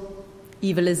world.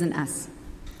 Evil is in us.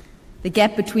 The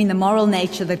gap between the moral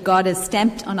nature that God has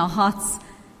stamped on our hearts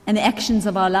and the actions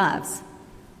of our lives,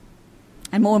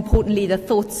 and more importantly, the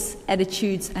thoughts,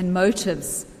 attitudes, and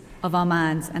motives of our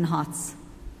minds and hearts.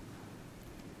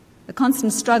 The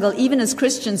constant struggle, even as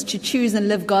Christians, to choose and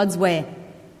live God's way,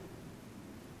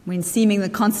 when seeming the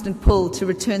constant pull to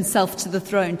return self to the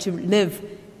throne, to live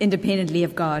independently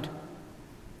of God.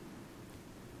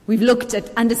 We've looked at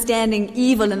understanding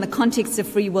evil in the context of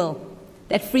free will,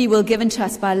 that free will given to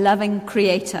us by a loving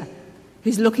Creator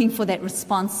who's looking for that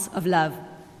response of love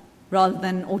rather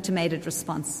than an automated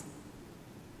response.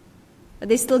 But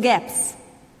there's still gaps.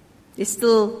 There's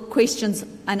still questions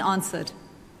unanswered.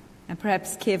 And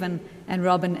perhaps Kevin and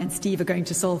Robyn and Steve are going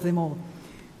to solve them all.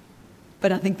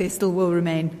 But I think they still will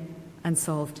remain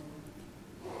unsolved.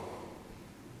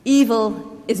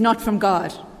 Evil is not from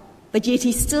God, but yet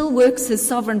he still works his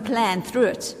sovereign plan through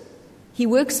it. He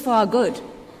works for our good.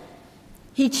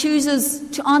 He chooses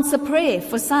to answer prayer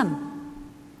for some,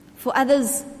 for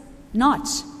others not.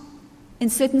 In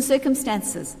certain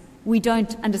circumstances, we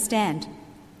don't understand.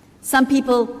 Some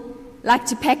people like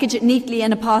to package it neatly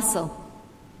in a parcel.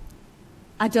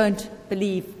 I don't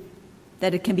believe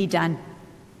that it can be done.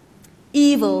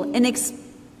 Evil,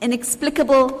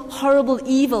 inexplicable, horrible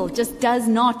evil just does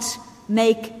not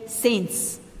make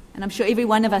sense. And I'm sure every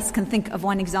one of us can think of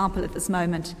one example at this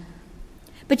moment.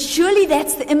 But surely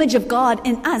that's the image of God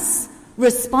in us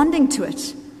responding to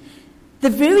it. The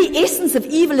very essence of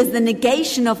evil is the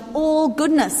negation of all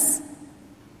goodness.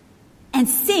 And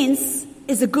sense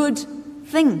is a good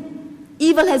thing.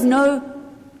 Evil has no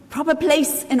proper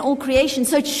place in all creation,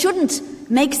 so it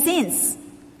shouldn't make sense.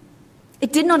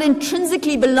 It did not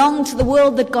intrinsically belong to the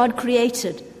world that God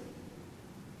created.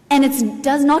 And it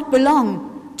does not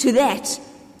belong to that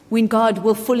when God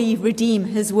will fully redeem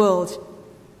his world.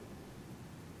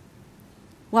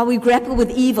 While we grapple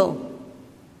with evil,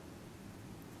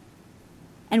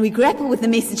 and we grapple with the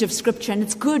message of Scripture, and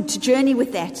it's good to journey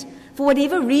with that, for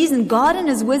whatever reason, God in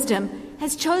his wisdom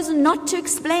has chosen not to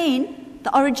explain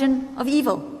the origin of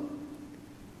evil,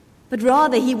 but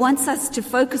rather he wants us to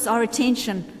focus our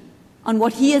attention on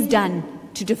what he has done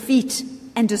to defeat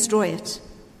and destroy it,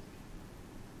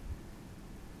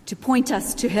 to point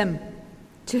us to him,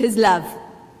 to his love,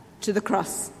 to the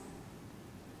cross.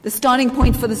 The starting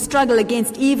point for the struggle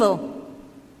against evil,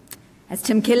 as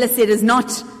Tim Keller said, is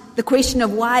not the question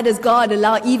of why does God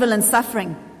allow evil and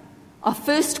suffering. Our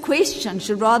first question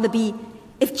should rather be,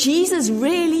 if Jesus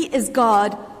really is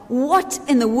God, what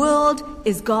in the world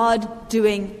is God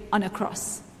doing on a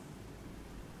cross?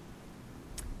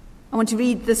 I want to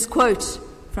read this quote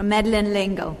from Madeleine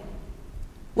L'Engle.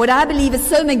 What I believe is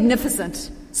so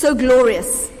magnificent, so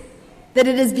glorious, that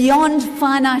it is beyond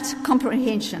finite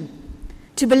comprehension.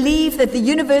 To believe that the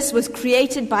universe was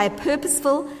created by a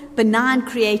purposeful, benign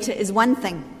creator is one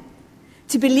thing.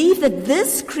 To believe that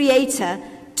this creator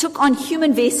took on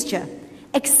human vesture,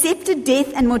 accepted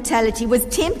death and mortality, was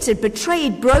tempted,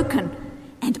 betrayed, broken,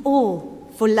 and all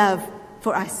for love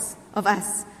of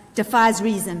us, defies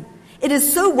reason. It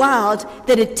is so wild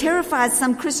that it terrifies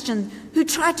some Christians who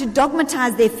try to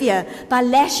dogmatize their fear by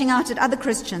lashing out at other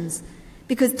Christians,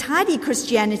 because tidy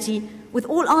Christianity, with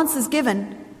all answers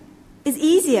given, is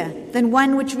easier than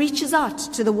one which reaches out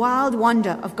to the wild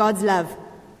wonder of God's love,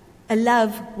 a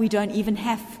love we don't even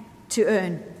have to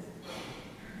earn.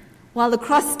 While the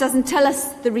cross doesn't tell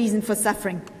us the reason for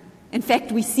suffering, in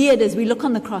fact, we see it as we look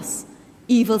on the cross,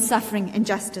 evil, suffering,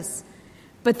 injustice.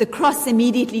 But the cross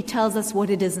immediately tells us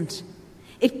what it isn't.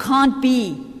 It can't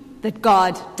be that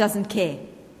God doesn't care.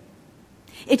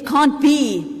 It can't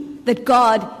be that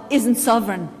God isn't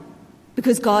sovereign,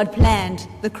 because God planned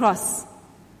the cross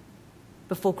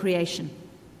before creation.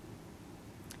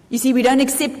 You see, we don't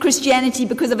accept Christianity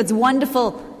because of its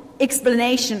wonderful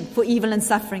explanation for evil and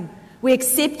suffering. We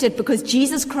accept it because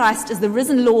Jesus Christ is the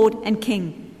risen Lord and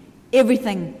King.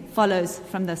 Everything follows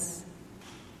from this.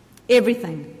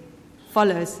 Everything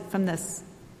follows from this.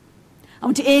 I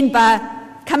want to end by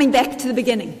coming back to the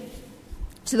beginning,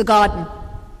 to the garden.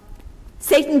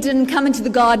 Satan didn't come into the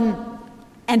garden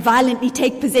and violently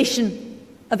take possession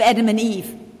of Adam and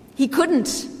Eve. He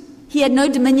couldn't. He had no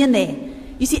dominion there.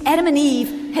 You see, Adam and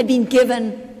Eve had been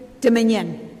given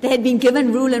dominion. They had been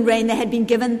given rule and reign. They had been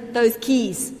given those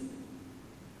keys.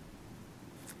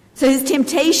 So his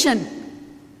temptation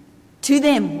to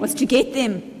them was to get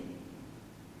them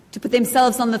to put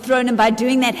themselves on the throne, and by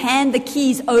doing that, hand the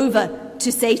keys over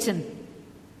to Satan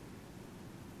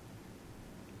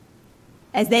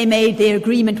as they made their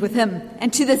agreement with him.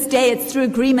 And to this day, it's through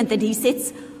agreement that we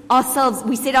set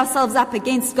ourselves up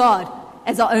against God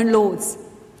as our own lords.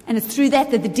 And it's through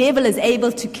that the devil is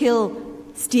able to kill,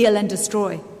 steal, and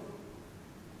destroy.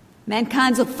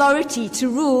 Mankind's authority to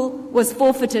rule was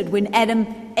forfeited when Adam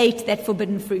ate that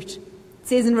forbidden fruit. It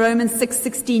says in Romans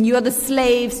 6:16, you are the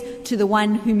slaves to the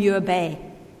one whom you obey.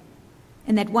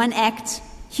 In that one act,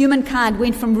 humankind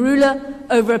went from ruler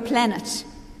over a planet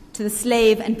to the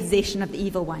slave and possession of the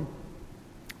evil one.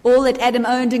 All that Adam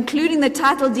owned, including the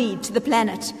title deed to the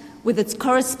planet with its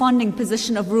corresponding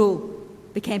position of rule,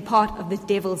 became part of the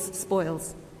devil's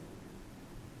spoils.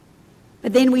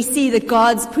 But then we see that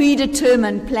God's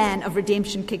predetermined plan of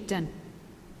redemption kicked in.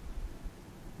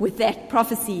 With that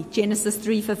prophecy, Genesis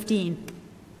 3:15,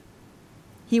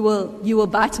 you will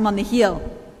bite him on the heel,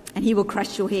 and he will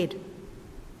crush your head.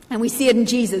 And we see it in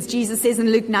Jesus. Jesus says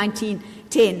in Luke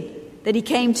 19:10 that he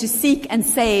came to seek and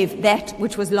save that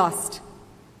which was lost.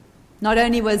 Not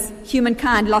only was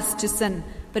humankind lost to sin,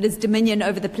 but his dominion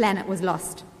over the planet was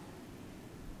lost.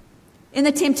 In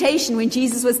the temptation, when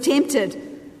Jesus was tempted,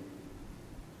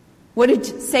 what did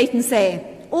Satan say?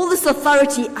 All this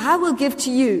authority I will give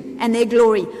to you and their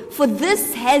glory, for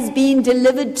this has been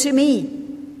delivered to me,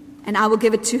 and I will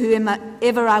give it to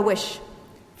whomever I wish,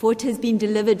 for it has been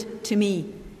delivered to me.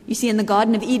 You see, in the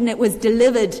Garden of Eden, it was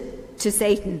delivered to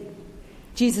Satan.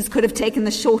 Jesus could have taken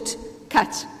the short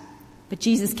cut, but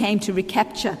Jesus came to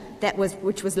recapture that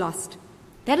which was lost.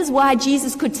 That is why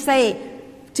Jesus could say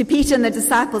to Peter and the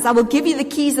disciples, I will give you the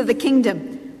keys of the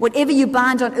kingdom. Whatever you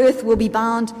bind on earth will be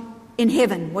bound in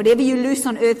heaven. Whatever you loose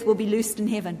on earth will be loosed in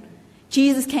heaven.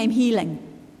 Jesus came healing.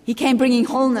 He came bringing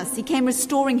wholeness. He came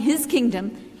restoring his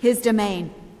kingdom, his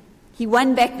domain. He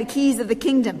won back the keys of the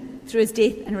kingdom through his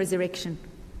death and resurrection.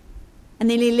 And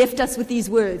then he left us with these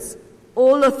words,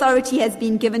 all authority has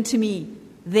been given to me,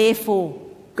 therefore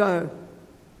go.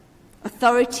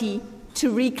 Authority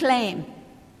to reclaim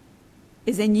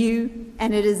is in you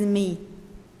and it is in me.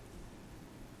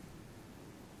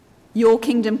 Your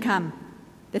kingdom come.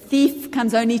 The thief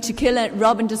comes only to kill,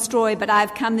 rob, and destroy, but I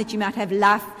have come that you might have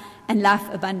life and life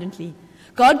abundantly.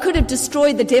 God could have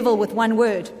destroyed the devil with one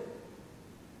word,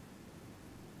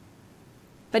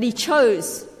 but he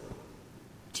chose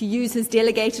to use his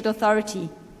delegated authority,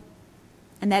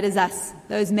 and that is us,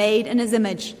 those made in his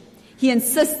image. He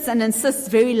insists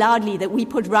very loudly that we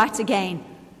put right again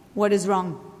what is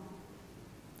wrong.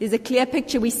 There's a clear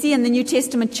picture we see in the New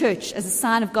Testament church as a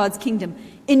sign of God's kingdom,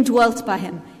 indwelt by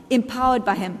him, empowered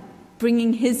by him,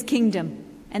 bringing his kingdom.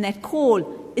 And that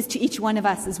call is to each one of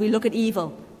us as we look at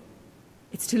evil.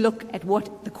 It's to look at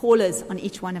what the call is on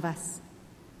each one of us.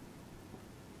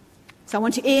 So I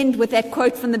want to end with that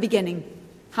quote from the beginning.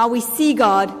 How we see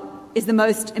God is the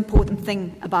most important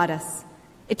thing about us.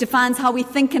 It defines how we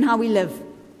think and how we live.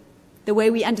 The way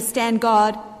we understand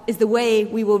God is the way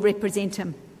we will represent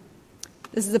him.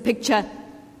 This is a picture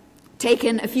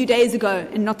taken a few days ago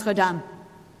in Notre Dame.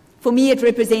 For me, it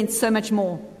represents so much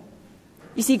more.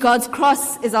 You see, God's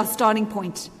cross is our starting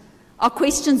point. Our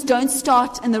questions don't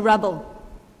start in the rubble,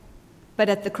 but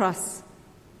at the cross.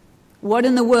 What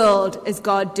in the world is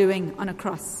God doing on a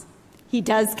cross? He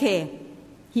does care.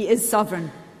 He is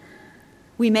sovereign.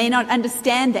 We may not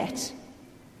understand that,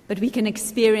 but we can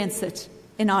experience it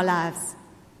in our lives.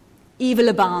 Evil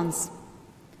abounds.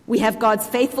 We have God's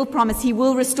faithful promise. He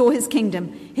will restore his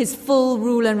kingdom, his full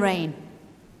rule and reign.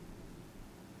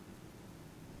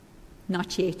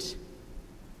 Not yet.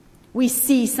 We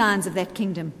see signs of that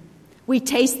kingdom. We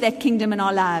taste that kingdom in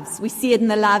our lives. We see it in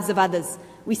the lives of others.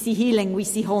 We see healing. We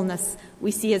see wholeness.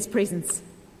 We see his presence.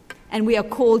 And we are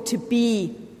called to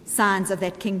be signs of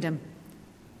that kingdom.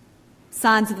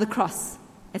 Signs of the cross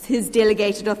as his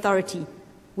delegated authority.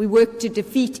 We work to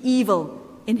defeat evil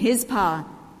in his power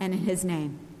and in his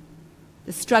name.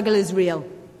 The struggle is real.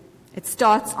 It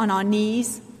starts on our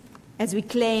knees as we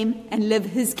claim and live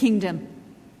his kingdom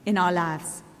in our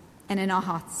lives and in our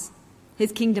hearts.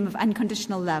 His kingdom of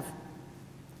unconditional love.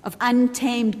 of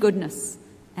untamed goodness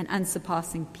and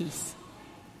unsurpassing peace.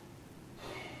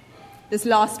 This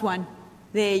last one,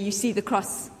 there you see the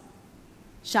cross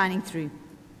shining through.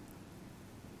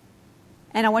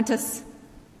 And I want us,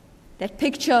 that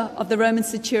picture of the Roman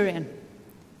centurion,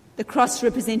 the cross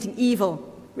representing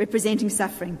evil, representing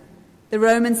suffering. The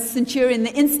Roman centurion,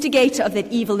 the instigator of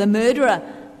that evil, the murderer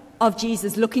of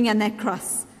Jesus, looking on that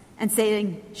cross and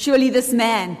saying, surely this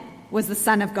man was the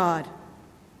Son of God.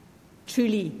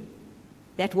 Truly,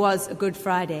 that was a Good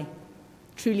Friday.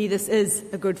 Truly, this is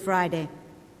a Good Friday.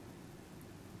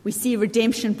 We see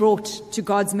redemption brought to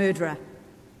God's murderer.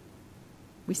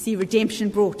 We see redemption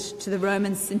brought to the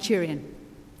Roman centurion.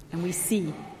 And we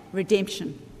see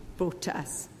redemption brought to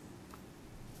us.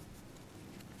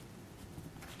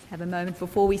 Have a moment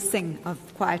before we sing of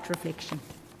quiet reflection.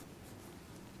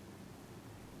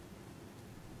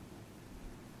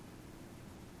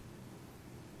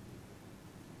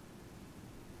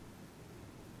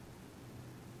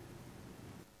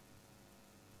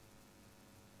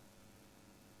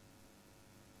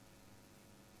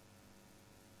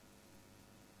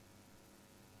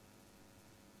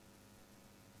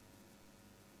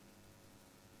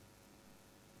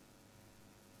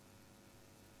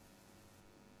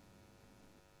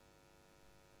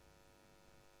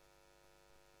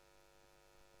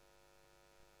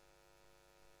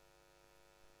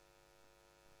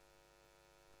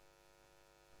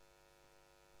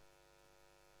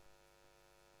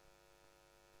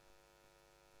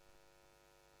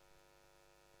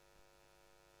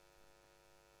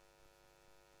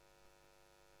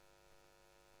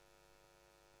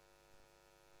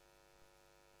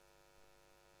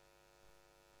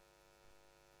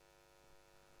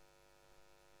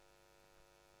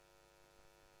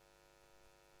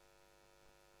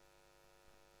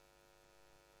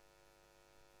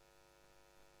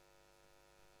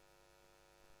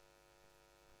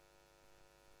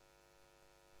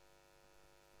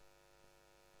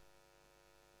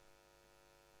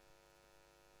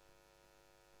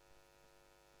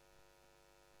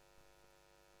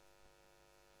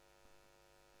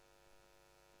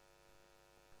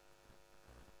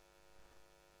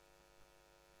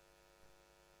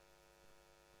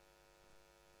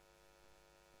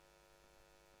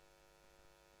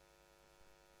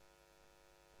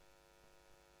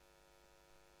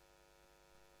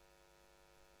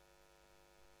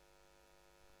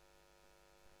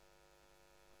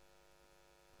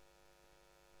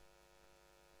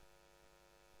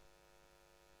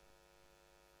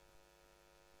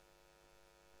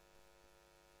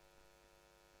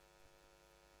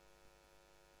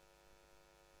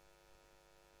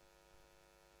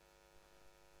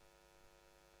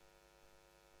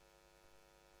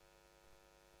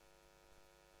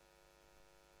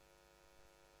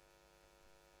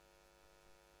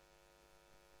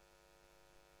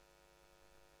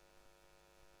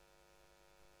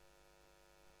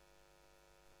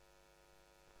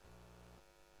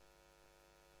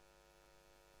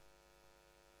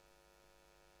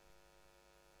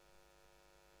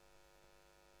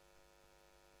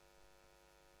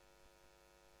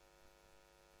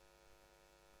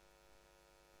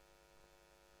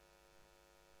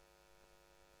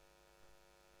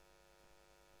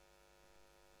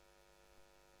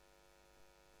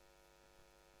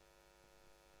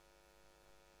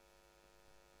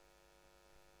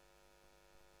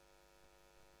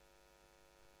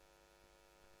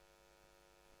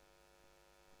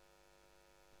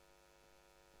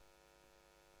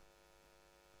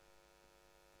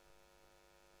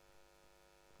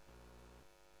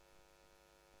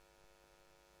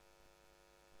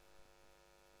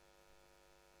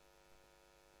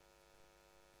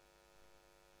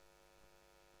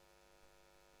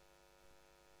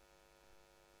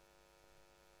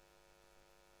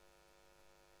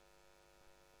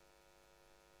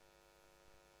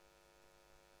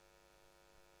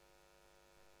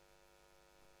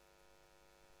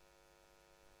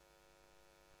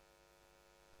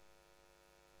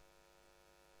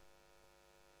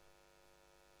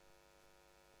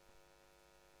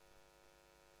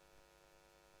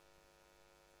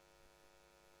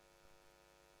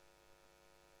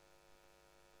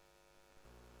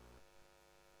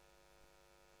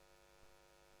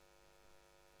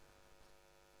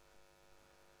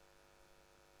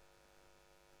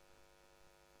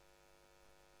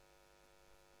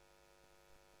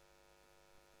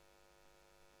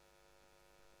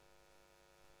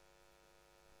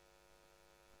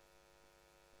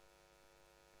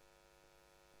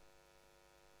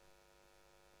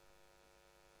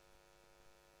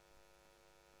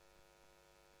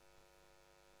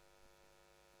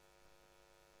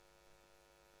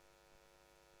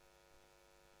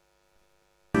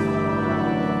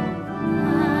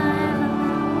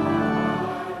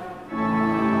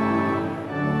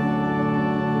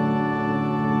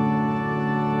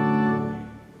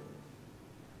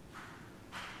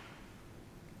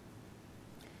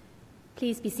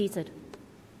 Please be seated.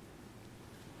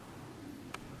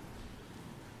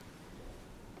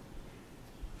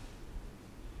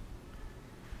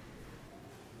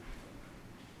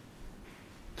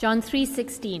 John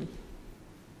 3:16.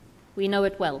 We know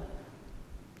it well.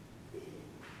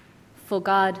 For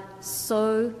God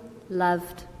so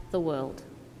loved the world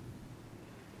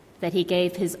that he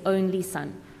gave his only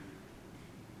Son,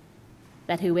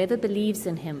 that whoever believes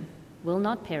in him will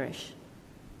not perish,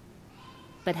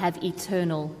 but have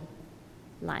eternal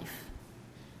life.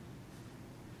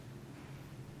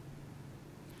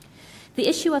 The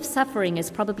issue of suffering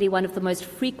is probably one of the most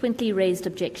frequently raised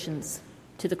objections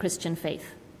to the Christian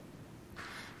faith.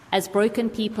 As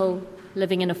broken people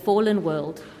living in a fallen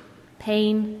world,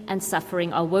 pain and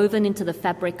suffering are woven into the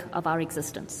fabric of our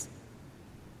existence.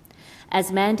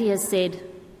 As Mandy has said,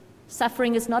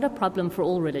 suffering is not a problem for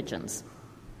all religions.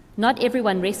 Not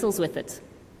everyone wrestles with it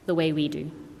the way we do.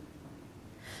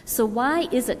 So why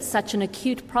is it such an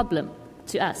acute problem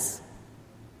to us?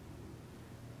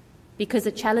 Because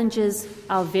it challenges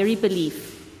our very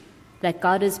belief that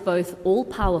God is both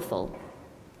all-powerful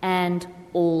and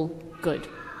all-good.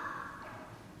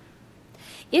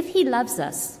 If he loves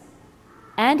us,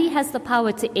 and he has the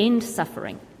power to end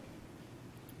suffering,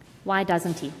 why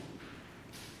doesn't he?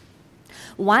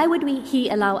 Why would he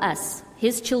allow us,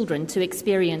 his children, to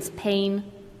experience pain,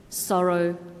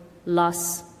 sorrow,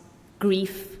 loss,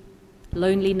 grief,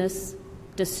 loneliness,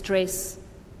 distress,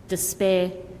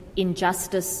 despair,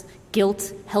 injustice,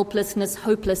 guilt, helplessness,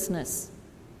 hopelessness?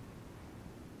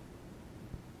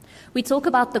 We talk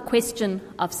about the question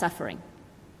of suffering,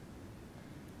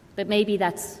 but maybe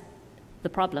that's the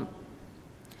problem.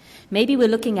 Maybe we're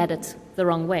looking at it the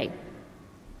wrong way.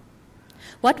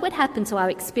 What would happen to our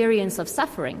experience of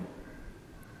suffering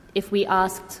if we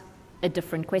asked a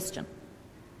different question?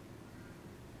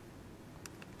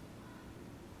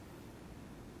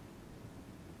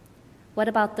 What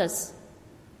about this?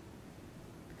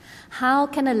 How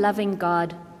can a loving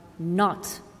God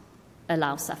not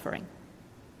allow suffering?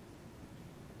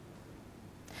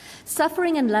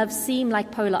 Suffering and love seem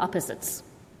like polar opposites.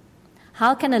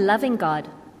 How can a loving God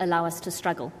allow us to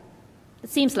struggle? It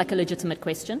seems like a legitimate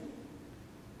question.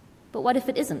 But what if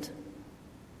it isn't?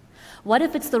 What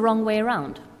if it's the wrong way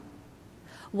around?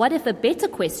 What if a better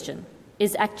question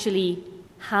is actually,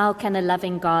 how can a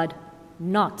loving God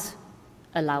not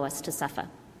allow us to suffer?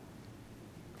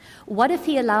 What if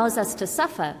he allows us to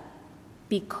suffer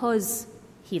because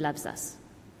he loves us?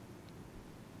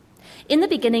 In the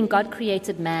beginning, God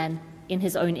created man in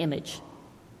his own image.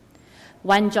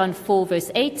 1 John 4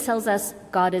 verse 8 tells us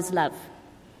God is love.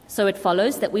 So it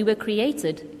follows that we were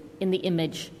created in the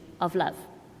image of love.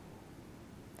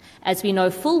 As we know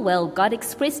full well, God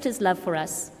expressed his love for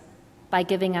us by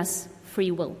giving us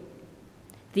free will,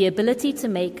 the ability to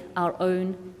make our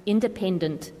own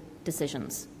independent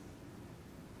decisions.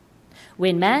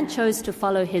 When man chose to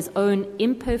follow his own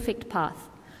imperfect path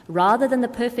rather than the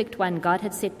perfect one God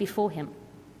had set before him,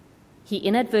 he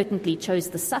inadvertently chose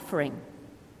the suffering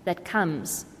that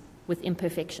comes with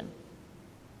imperfection.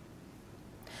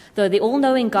 Though the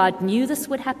all-knowing God knew this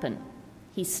would happen,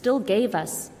 he still gave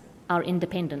us our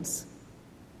independence.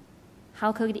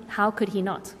 How could he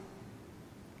not?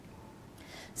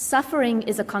 Suffering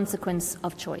is a consequence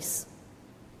of choice.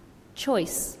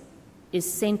 Choice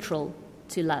is central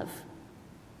to love.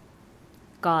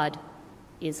 God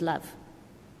is love.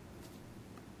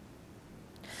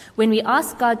 When we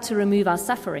ask God to remove our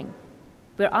suffering,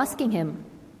 we're asking him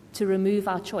to remove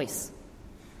our choice.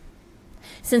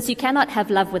 Since you cannot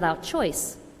have love without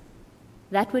choice,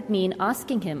 that would mean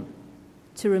asking him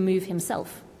to remove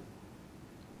himself.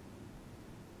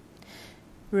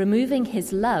 Removing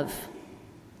his love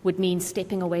would mean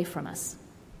stepping away from us.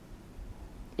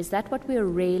 Is that what we're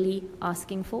really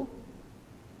asking for?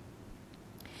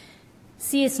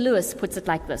 C.S. Lewis puts it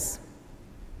like this: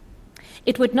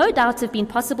 it would no doubt have been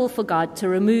possible for God to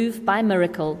remove by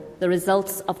miracle the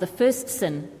results of the first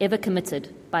sin ever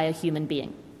committed by a human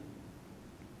being.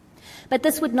 But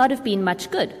this would not have been much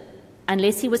good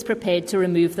unless he was prepared to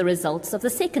remove the results of the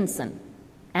second sin,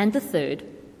 and the third,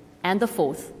 and the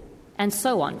fourth, and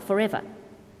so on forever.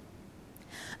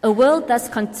 A world thus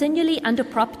continually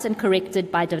underpropped and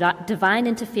corrected by divine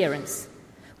interference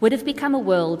would have become a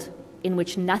world in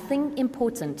which nothing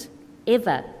important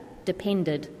ever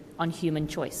depended on human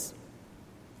choice,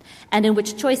 and in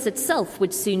which choice itself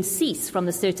would soon cease from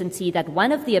the certainty that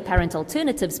one of the apparent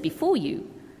alternatives before you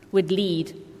would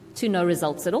lead to no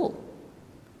results at all,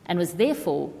 and was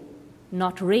therefore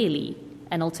not really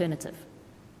an alternative.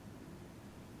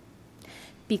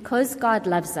 Because God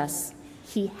loves us,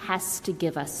 he has to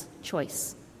give us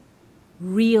choice,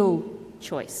 real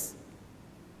choice.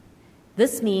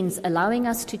 This means allowing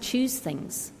us to choose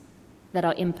things that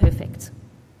are imperfect,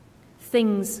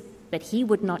 things that he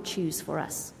would not choose for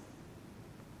us.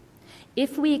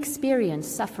 If we experience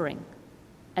suffering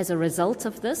as a result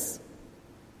of this,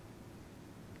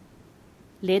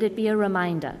 let it be a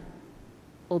reminder,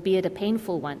 albeit a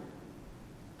painful one,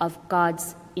 of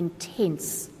God's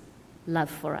intense love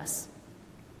for us.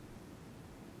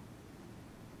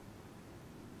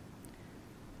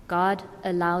 God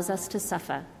allows us to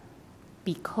suffer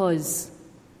because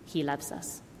he loves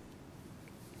us.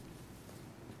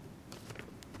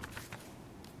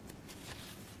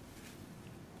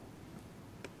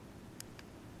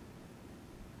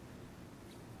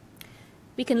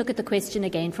 We can look at the question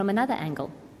again from another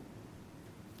angle.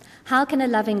 How can a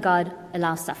loving God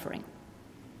allow suffering?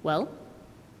 Well,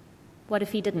 what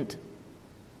if he didn't?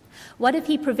 What if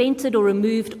he prevented or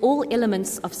removed all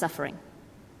elements of suffering?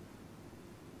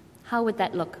 How would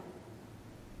that look?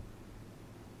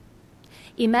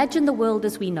 Imagine the world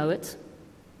as we know it,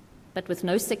 but with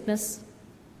no sickness,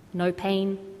 no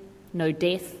pain, no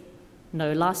death,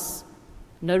 no loss,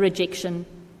 no rejection,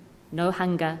 no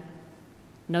hunger,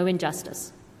 no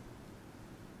injustice.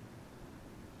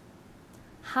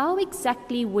 How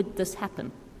exactly would this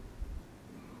happen?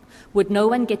 Would no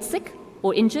one get sick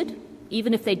or injured,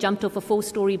 even if they jumped off a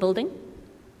 4-story building?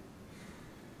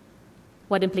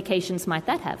 What implications might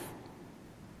that have?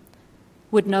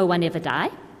 Would no one ever die?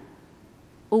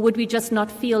 Or would we just not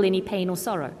feel any pain or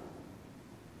sorrow?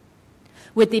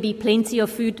 Would there be plenty of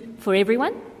food for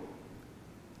everyone?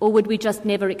 Or would we just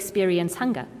never experience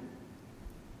hunger?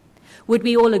 Would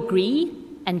we all agree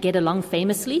and get along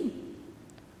famously?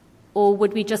 Or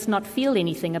would we just not feel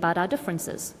anything about our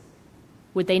differences?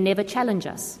 Would they never challenge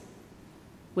us?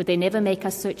 Would they never make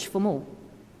us search for more?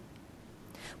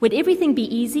 Would everything be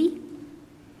easy?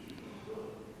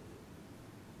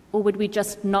 Or would we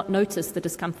just not notice the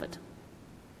discomfort?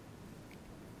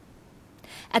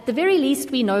 At the very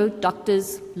least, we know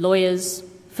doctors, lawyers,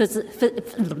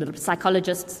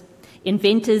 psychologists,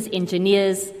 inventors,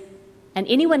 engineers, and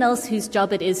anyone else whose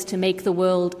job it is to make the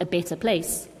world a better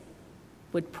place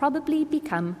would probably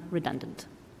become redundant.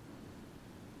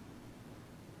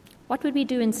 What would we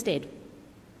do instead?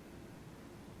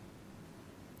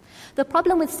 The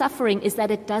problem with suffering is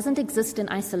that it doesn't exist in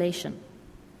isolation.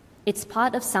 It's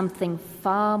part of something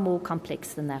far more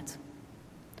complex than that.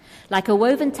 Like a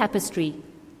woven tapestry,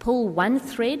 pull one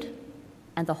thread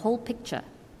and the whole picture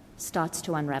starts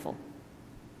to unravel.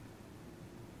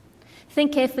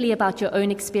 Think carefully about your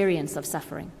own experience of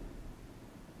suffering.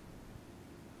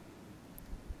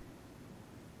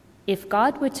 If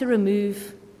God were to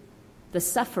remove the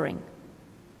suffering,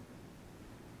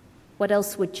 what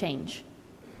else would change?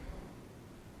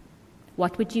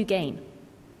 What would you gain?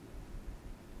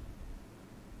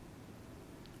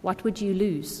 What would you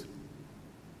lose?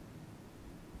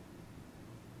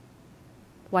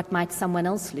 What might someone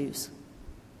else lose?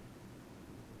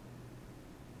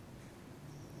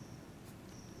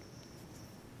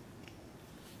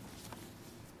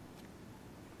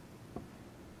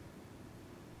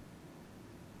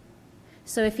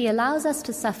 So if he allows us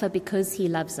to suffer because he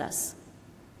loves us,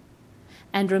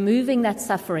 and removing that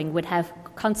suffering would have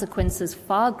consequences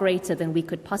far greater than we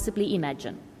could possibly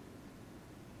imagine,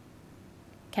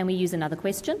 can we use another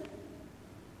question?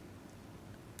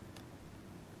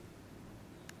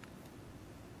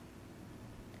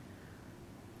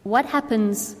 What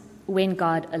happens when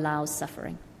God allows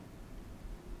suffering?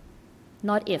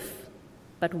 Not if,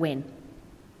 but when.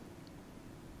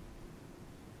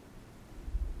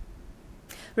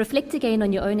 Reflect again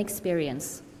on your own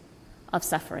experience of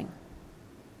suffering.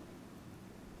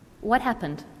 What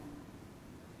happened?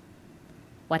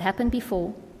 What happened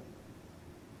before?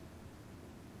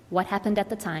 What happened at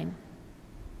the time?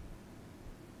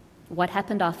 What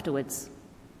happened afterwards?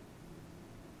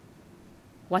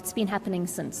 What's been happening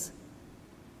since?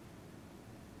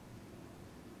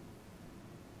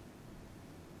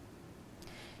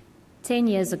 "10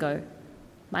 years ago,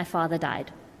 my father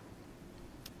died,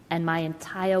 and my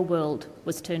entire world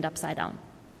was turned upside down.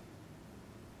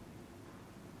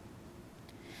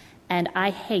 And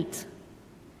I hate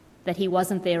that he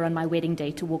wasn't there on my wedding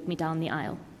day to walk me down the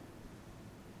aisle.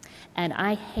 And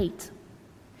I hate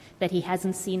that he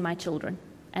hasn't seen my children,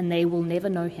 and they will never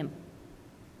know him.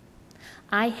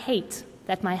 I hate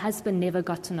that my husband never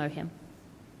got to know him.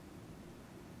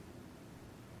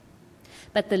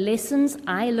 But the lessons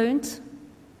I learned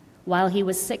while he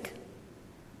was sick,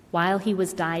 while he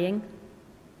was dying,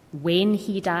 when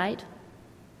he died,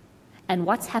 and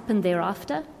what's happened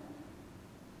thereafter,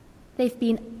 they've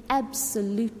been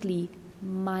absolutely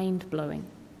mind-blowing.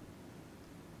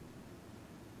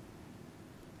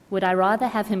 Would I rather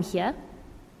have him here?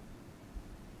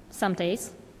 Some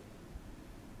days.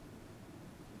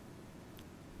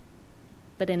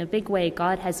 But in a big way,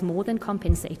 God has more than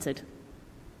compensated.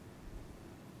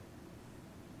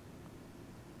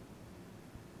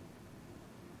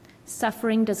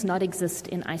 Suffering does not exist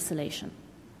in isolation.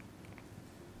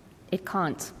 It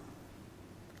can't.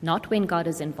 Not when God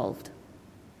is involved.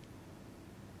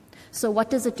 So what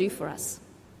does it do for us?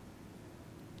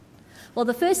 Well,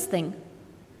 the first thing,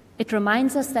 it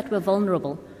reminds us that we're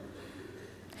vulnerable.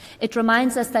 It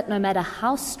reminds us that no matter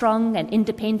how strong and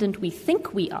independent we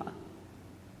think we are,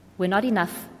 we're not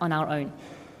enough on our own.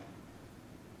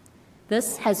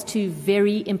 This has two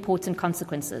very important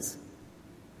consequences.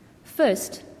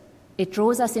 First, it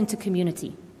draws us into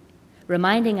community,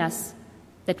 reminding us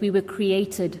that we were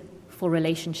created for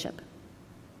relationship.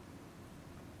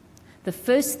 The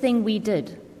first thing we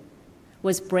did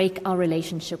was break our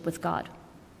relationship with God.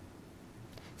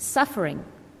 Suffering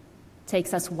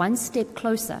takes us one step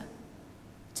closer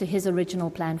to his original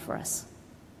plan for us.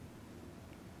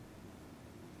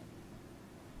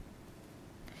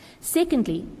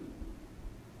 Secondly,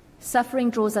 suffering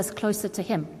draws us closer to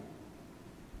him,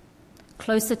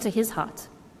 closer to his heart.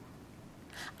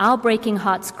 Our breaking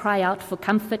hearts cry out for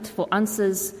comfort, for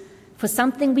answers, for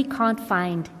something we can't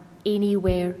find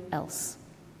anywhere else.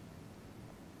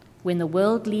 When the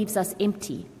world leaves us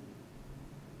empty,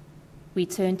 we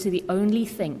turn to the only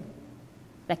thing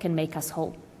that can make us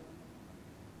whole.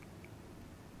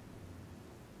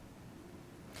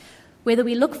 Whether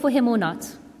we look for him or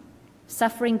not,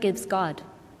 suffering gives God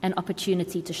an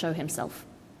opportunity to show himself.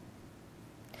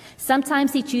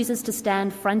 Sometimes he chooses to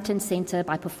stand front and center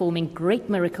by performing great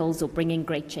miracles or bringing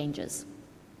great changes.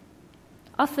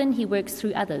 Often he works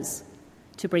through others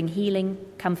to bring healing,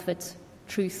 comfort,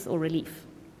 truth, or relief.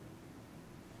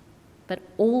 But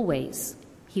always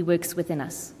he works within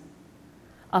us,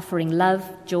 offering love,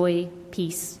 joy,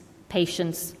 peace,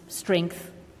 patience,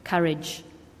 strength, courage,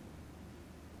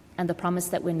 and the promise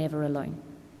that we're never alone.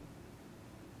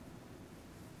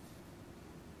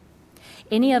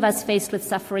 Any of us faced with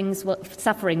suffering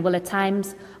will at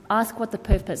times ask what the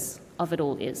purpose of it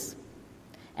all is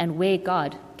and where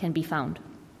God can be found.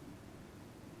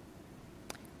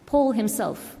 Paul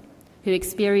himself, who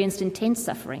experienced intense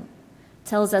suffering,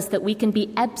 tells us that we can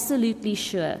be absolutely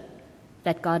sure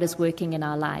that God is working in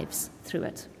our lives through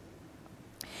it.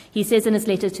 He says in his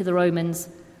letter to the Romans,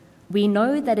 "We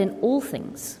know that in all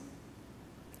things,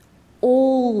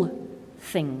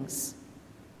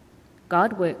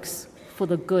 God works for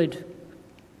the good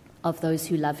of those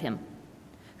who love him,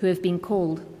 who have been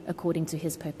called according to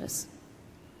his purpose."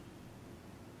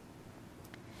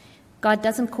 God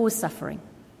doesn't cause suffering,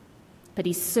 but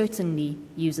he certainly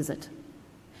uses it.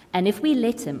 And if we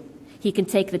let him, he can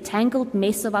take the tangled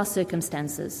mess of our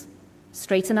circumstances,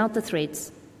 straighten out the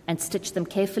threads, and stitch them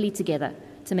carefully together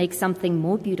to make something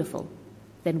more beautiful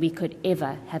than we could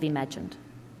ever have imagined.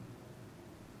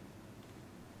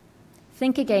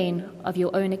 Think again of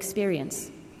your own experience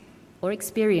or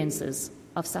experiences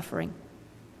of suffering.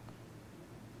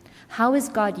 How is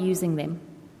God using them?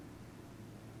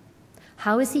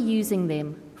 How is he using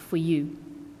them for you?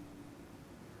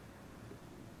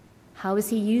 How is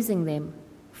he using them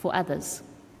for others?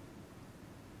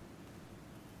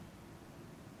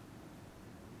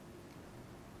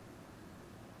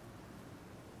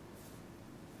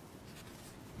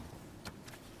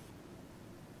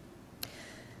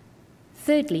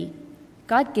 Thirdly,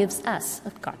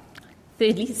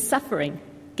 suffering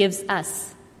gives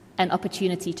us an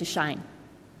opportunity to shine.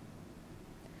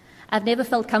 I've never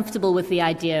felt comfortable with the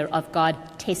idea of God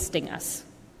testing us.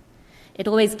 It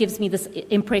always gives me this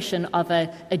impression of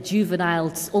a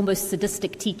juvenile, almost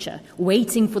sadistic teacher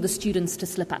waiting for the students to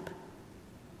slip up.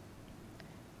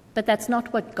 But that's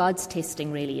not what God's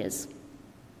testing really is.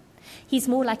 He's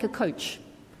more like a coach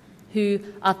who,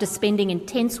 after spending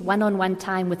intense one-on-one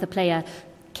time with a player,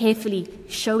 carefully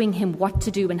showing him what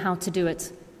to do and how to do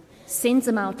it, sends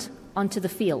him out onto the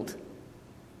field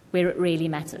where it really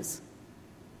matters.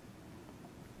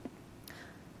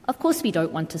 Of course we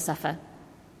don't want to suffer,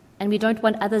 and we don't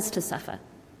want others to suffer.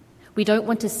 We don't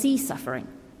want to see suffering.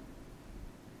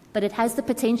 But it has the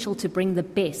potential to bring the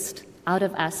best out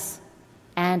of us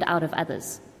and out of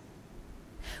others.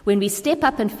 When we step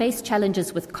up and face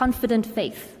challenges with confident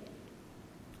faith,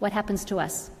 what happens to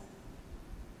us?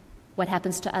 What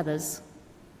happens to others?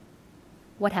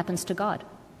 What happens to God?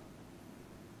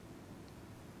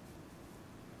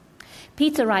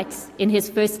 Peter writes in his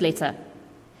first letter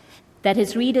that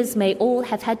his readers may all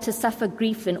have had to suffer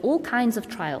grief in all kinds of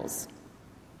trials.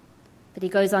 But he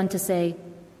goes on to say,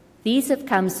 "These have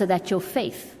come so that your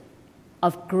faith,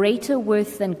 of greater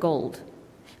worth than gold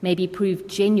may be proved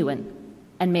genuine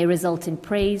and may result in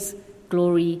praise,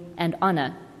 glory, and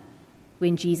honor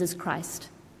when Jesus Christ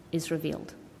is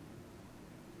revealed.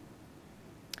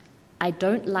 I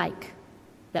don't like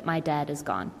that my dad is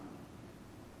gone,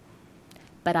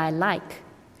 but I like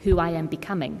who I am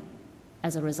becoming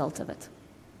as a result of it.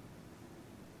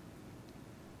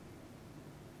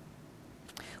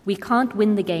 We can't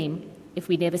win the game if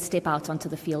we never step out onto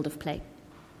the field of play.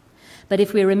 But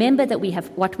if we remember that we have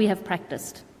what we have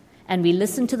practiced and we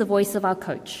listen to the voice of our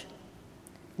coach,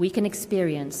 we can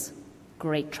experience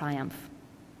great triumph.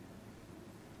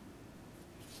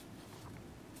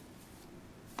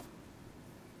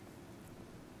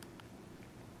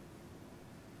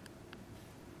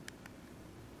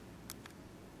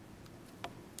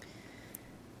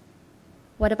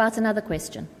 What about another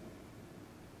question?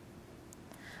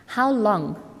 How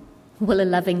long will a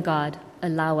loving God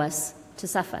allow us to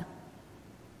suffer?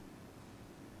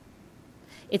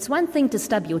 It's one thing to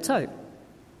stub your toe.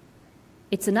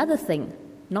 It's another thing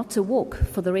not to walk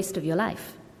for the rest of your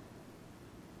life.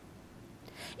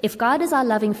 If God is our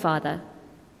loving Father,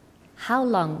 how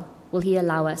long will He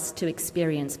allow us to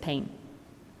experience pain?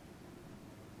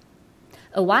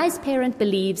 A wise parent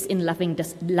believes in loving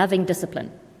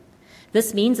discipline.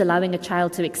 This means allowing a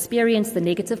child to experience the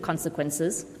negative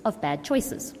consequences of bad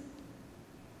choices.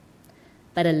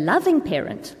 But a loving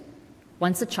parent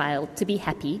wants a child to be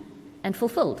happy and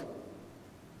fulfilled.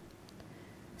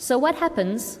 So what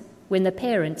happens when the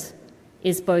parent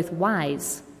is both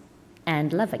wise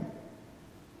and loving?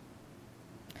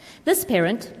 This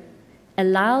parent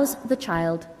allows the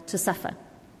child to suffer,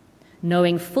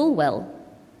 knowing full well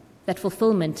that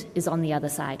fulfillment is on the other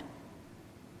side.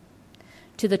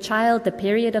 To the child, the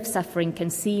period of suffering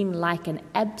can seem like an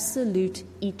absolute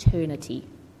eternity.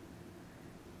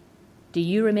 Do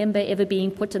you remember ever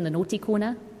being put in the naughty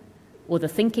corner or the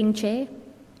thinking chair?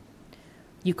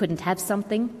 You couldn't have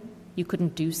something, you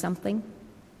couldn't do something.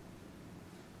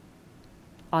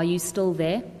 Are you still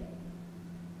there?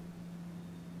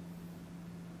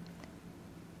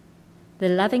 The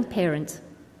loving parent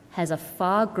has a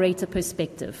far greater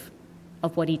perspective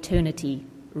of what eternity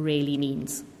really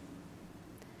means.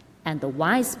 And the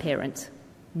wise parent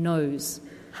knows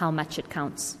how much it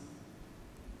counts.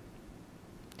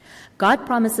 God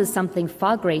promises something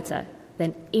far greater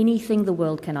than anything the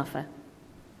world can offer: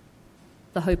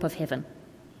 the hope of heaven.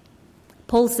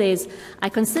 Paul says, "I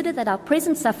consider that our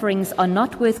present sufferings are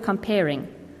not worth comparing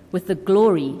with the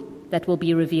glory that will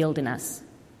be revealed in us."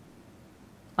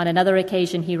 On another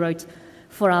occasion, he wrote,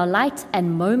 "For our light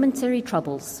and momentary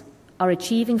troubles are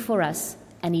achieving for us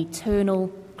an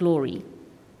eternal glory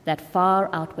that far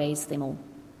outweighs them all."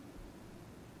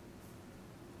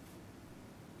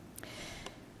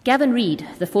 Gavin Reed,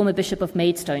 the former Bishop of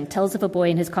Maidstone, tells of a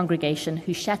boy in his congregation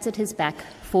who shattered his back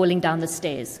falling down the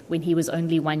stairs when he was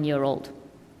only 1 year old.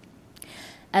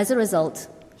 As a result,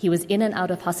 he was in and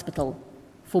out of hospital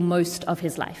for most of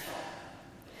his life.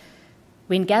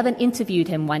 When Gavin interviewed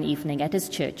him one evening at his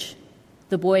church,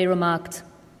 the boy remarked,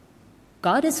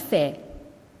 "God is fair."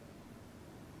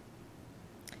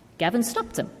 Gavin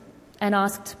stopped him and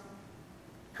asked,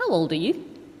 "How old are you?"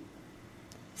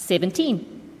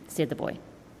 17, said the boy.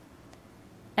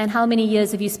 "And how many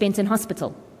years have you spent in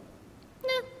hospital?"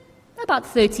 About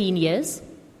 13 years,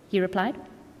 he replied.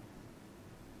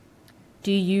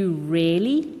 "Do you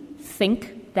really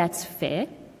think that's fair?"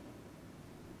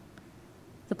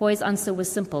 The boy's answer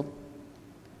was simple.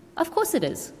 "Of course it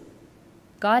is.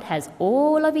 God has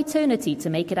all of eternity to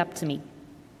make it up to me."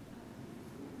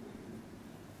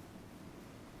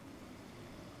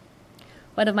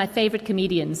 One of my favorite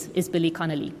comedians is Billy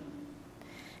Connolly,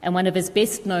 and one of his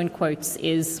best-known quotes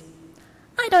is,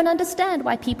 "I don't understand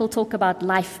why people talk about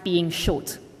life being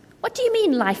short. What do you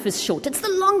mean life is short? It's the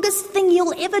longest thing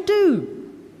you'll ever do."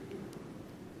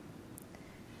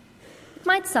 It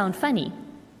might sound funny,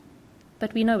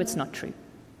 but we know it's not true.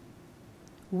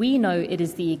 We know it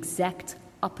is the exact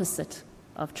opposite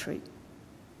of true.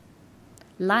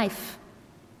 Life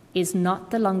is not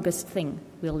the longest thing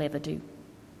we'll ever do.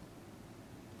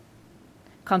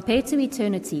 Compared to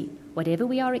eternity, whatever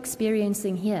we are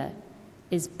experiencing here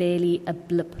is barely a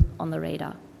blip on the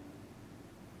radar.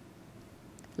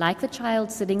 Like the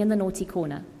child sitting in the naughty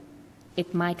corner,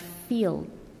 it might feel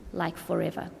like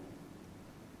forever.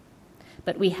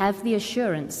 But we have the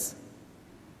assurance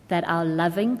that our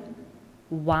loving,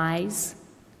 wise,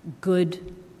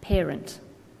 good parent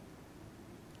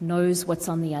knows what's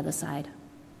on the other side,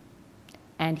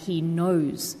 and he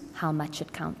knows how much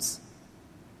it counts.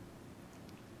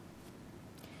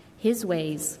 His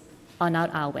ways are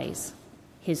not our ways.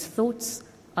 His thoughts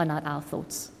are not our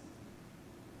thoughts.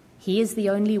 He is the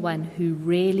only one who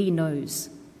really knows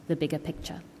the bigger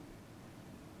picture.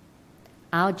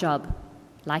 Our job,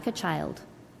 like a child,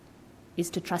 is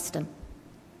to trust him.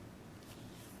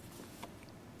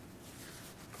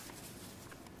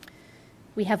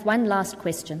 We have one last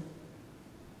question.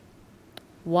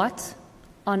 What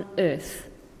on earth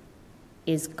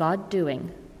is God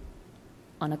doing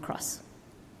on a cross?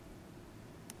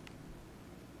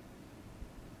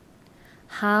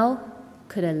 How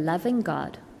could a loving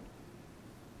God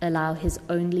allow his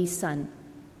only Son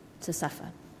to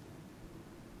suffer?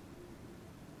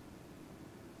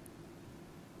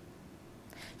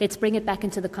 Let's bring it back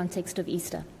into the context of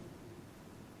Easter.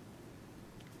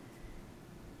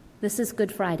 This is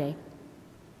Good Friday.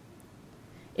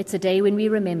 It's a day when we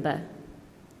remember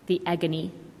the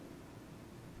agony,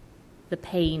 the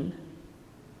pain,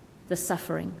 the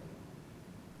suffering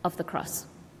of the cross.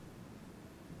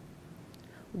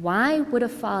 Why would a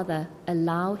father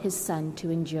allow his son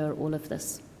to endure all of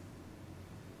this?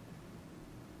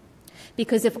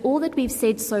 Because if all that we've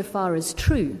said so far is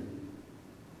true,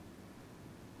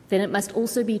 then it must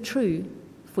also be true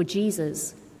for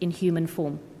Jesus in human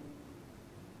form.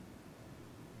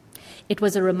 It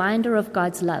was a reminder of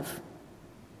God's love.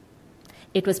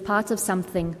 It was part of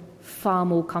something far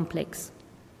more complex.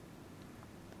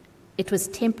 It was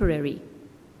temporary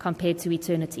compared to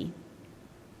eternity.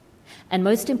 And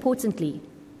most importantly,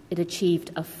 it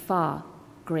achieved a far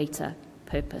greater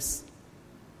purpose.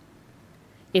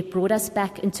 It brought us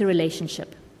back into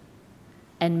relationship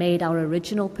and made our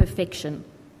original perfection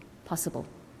possible.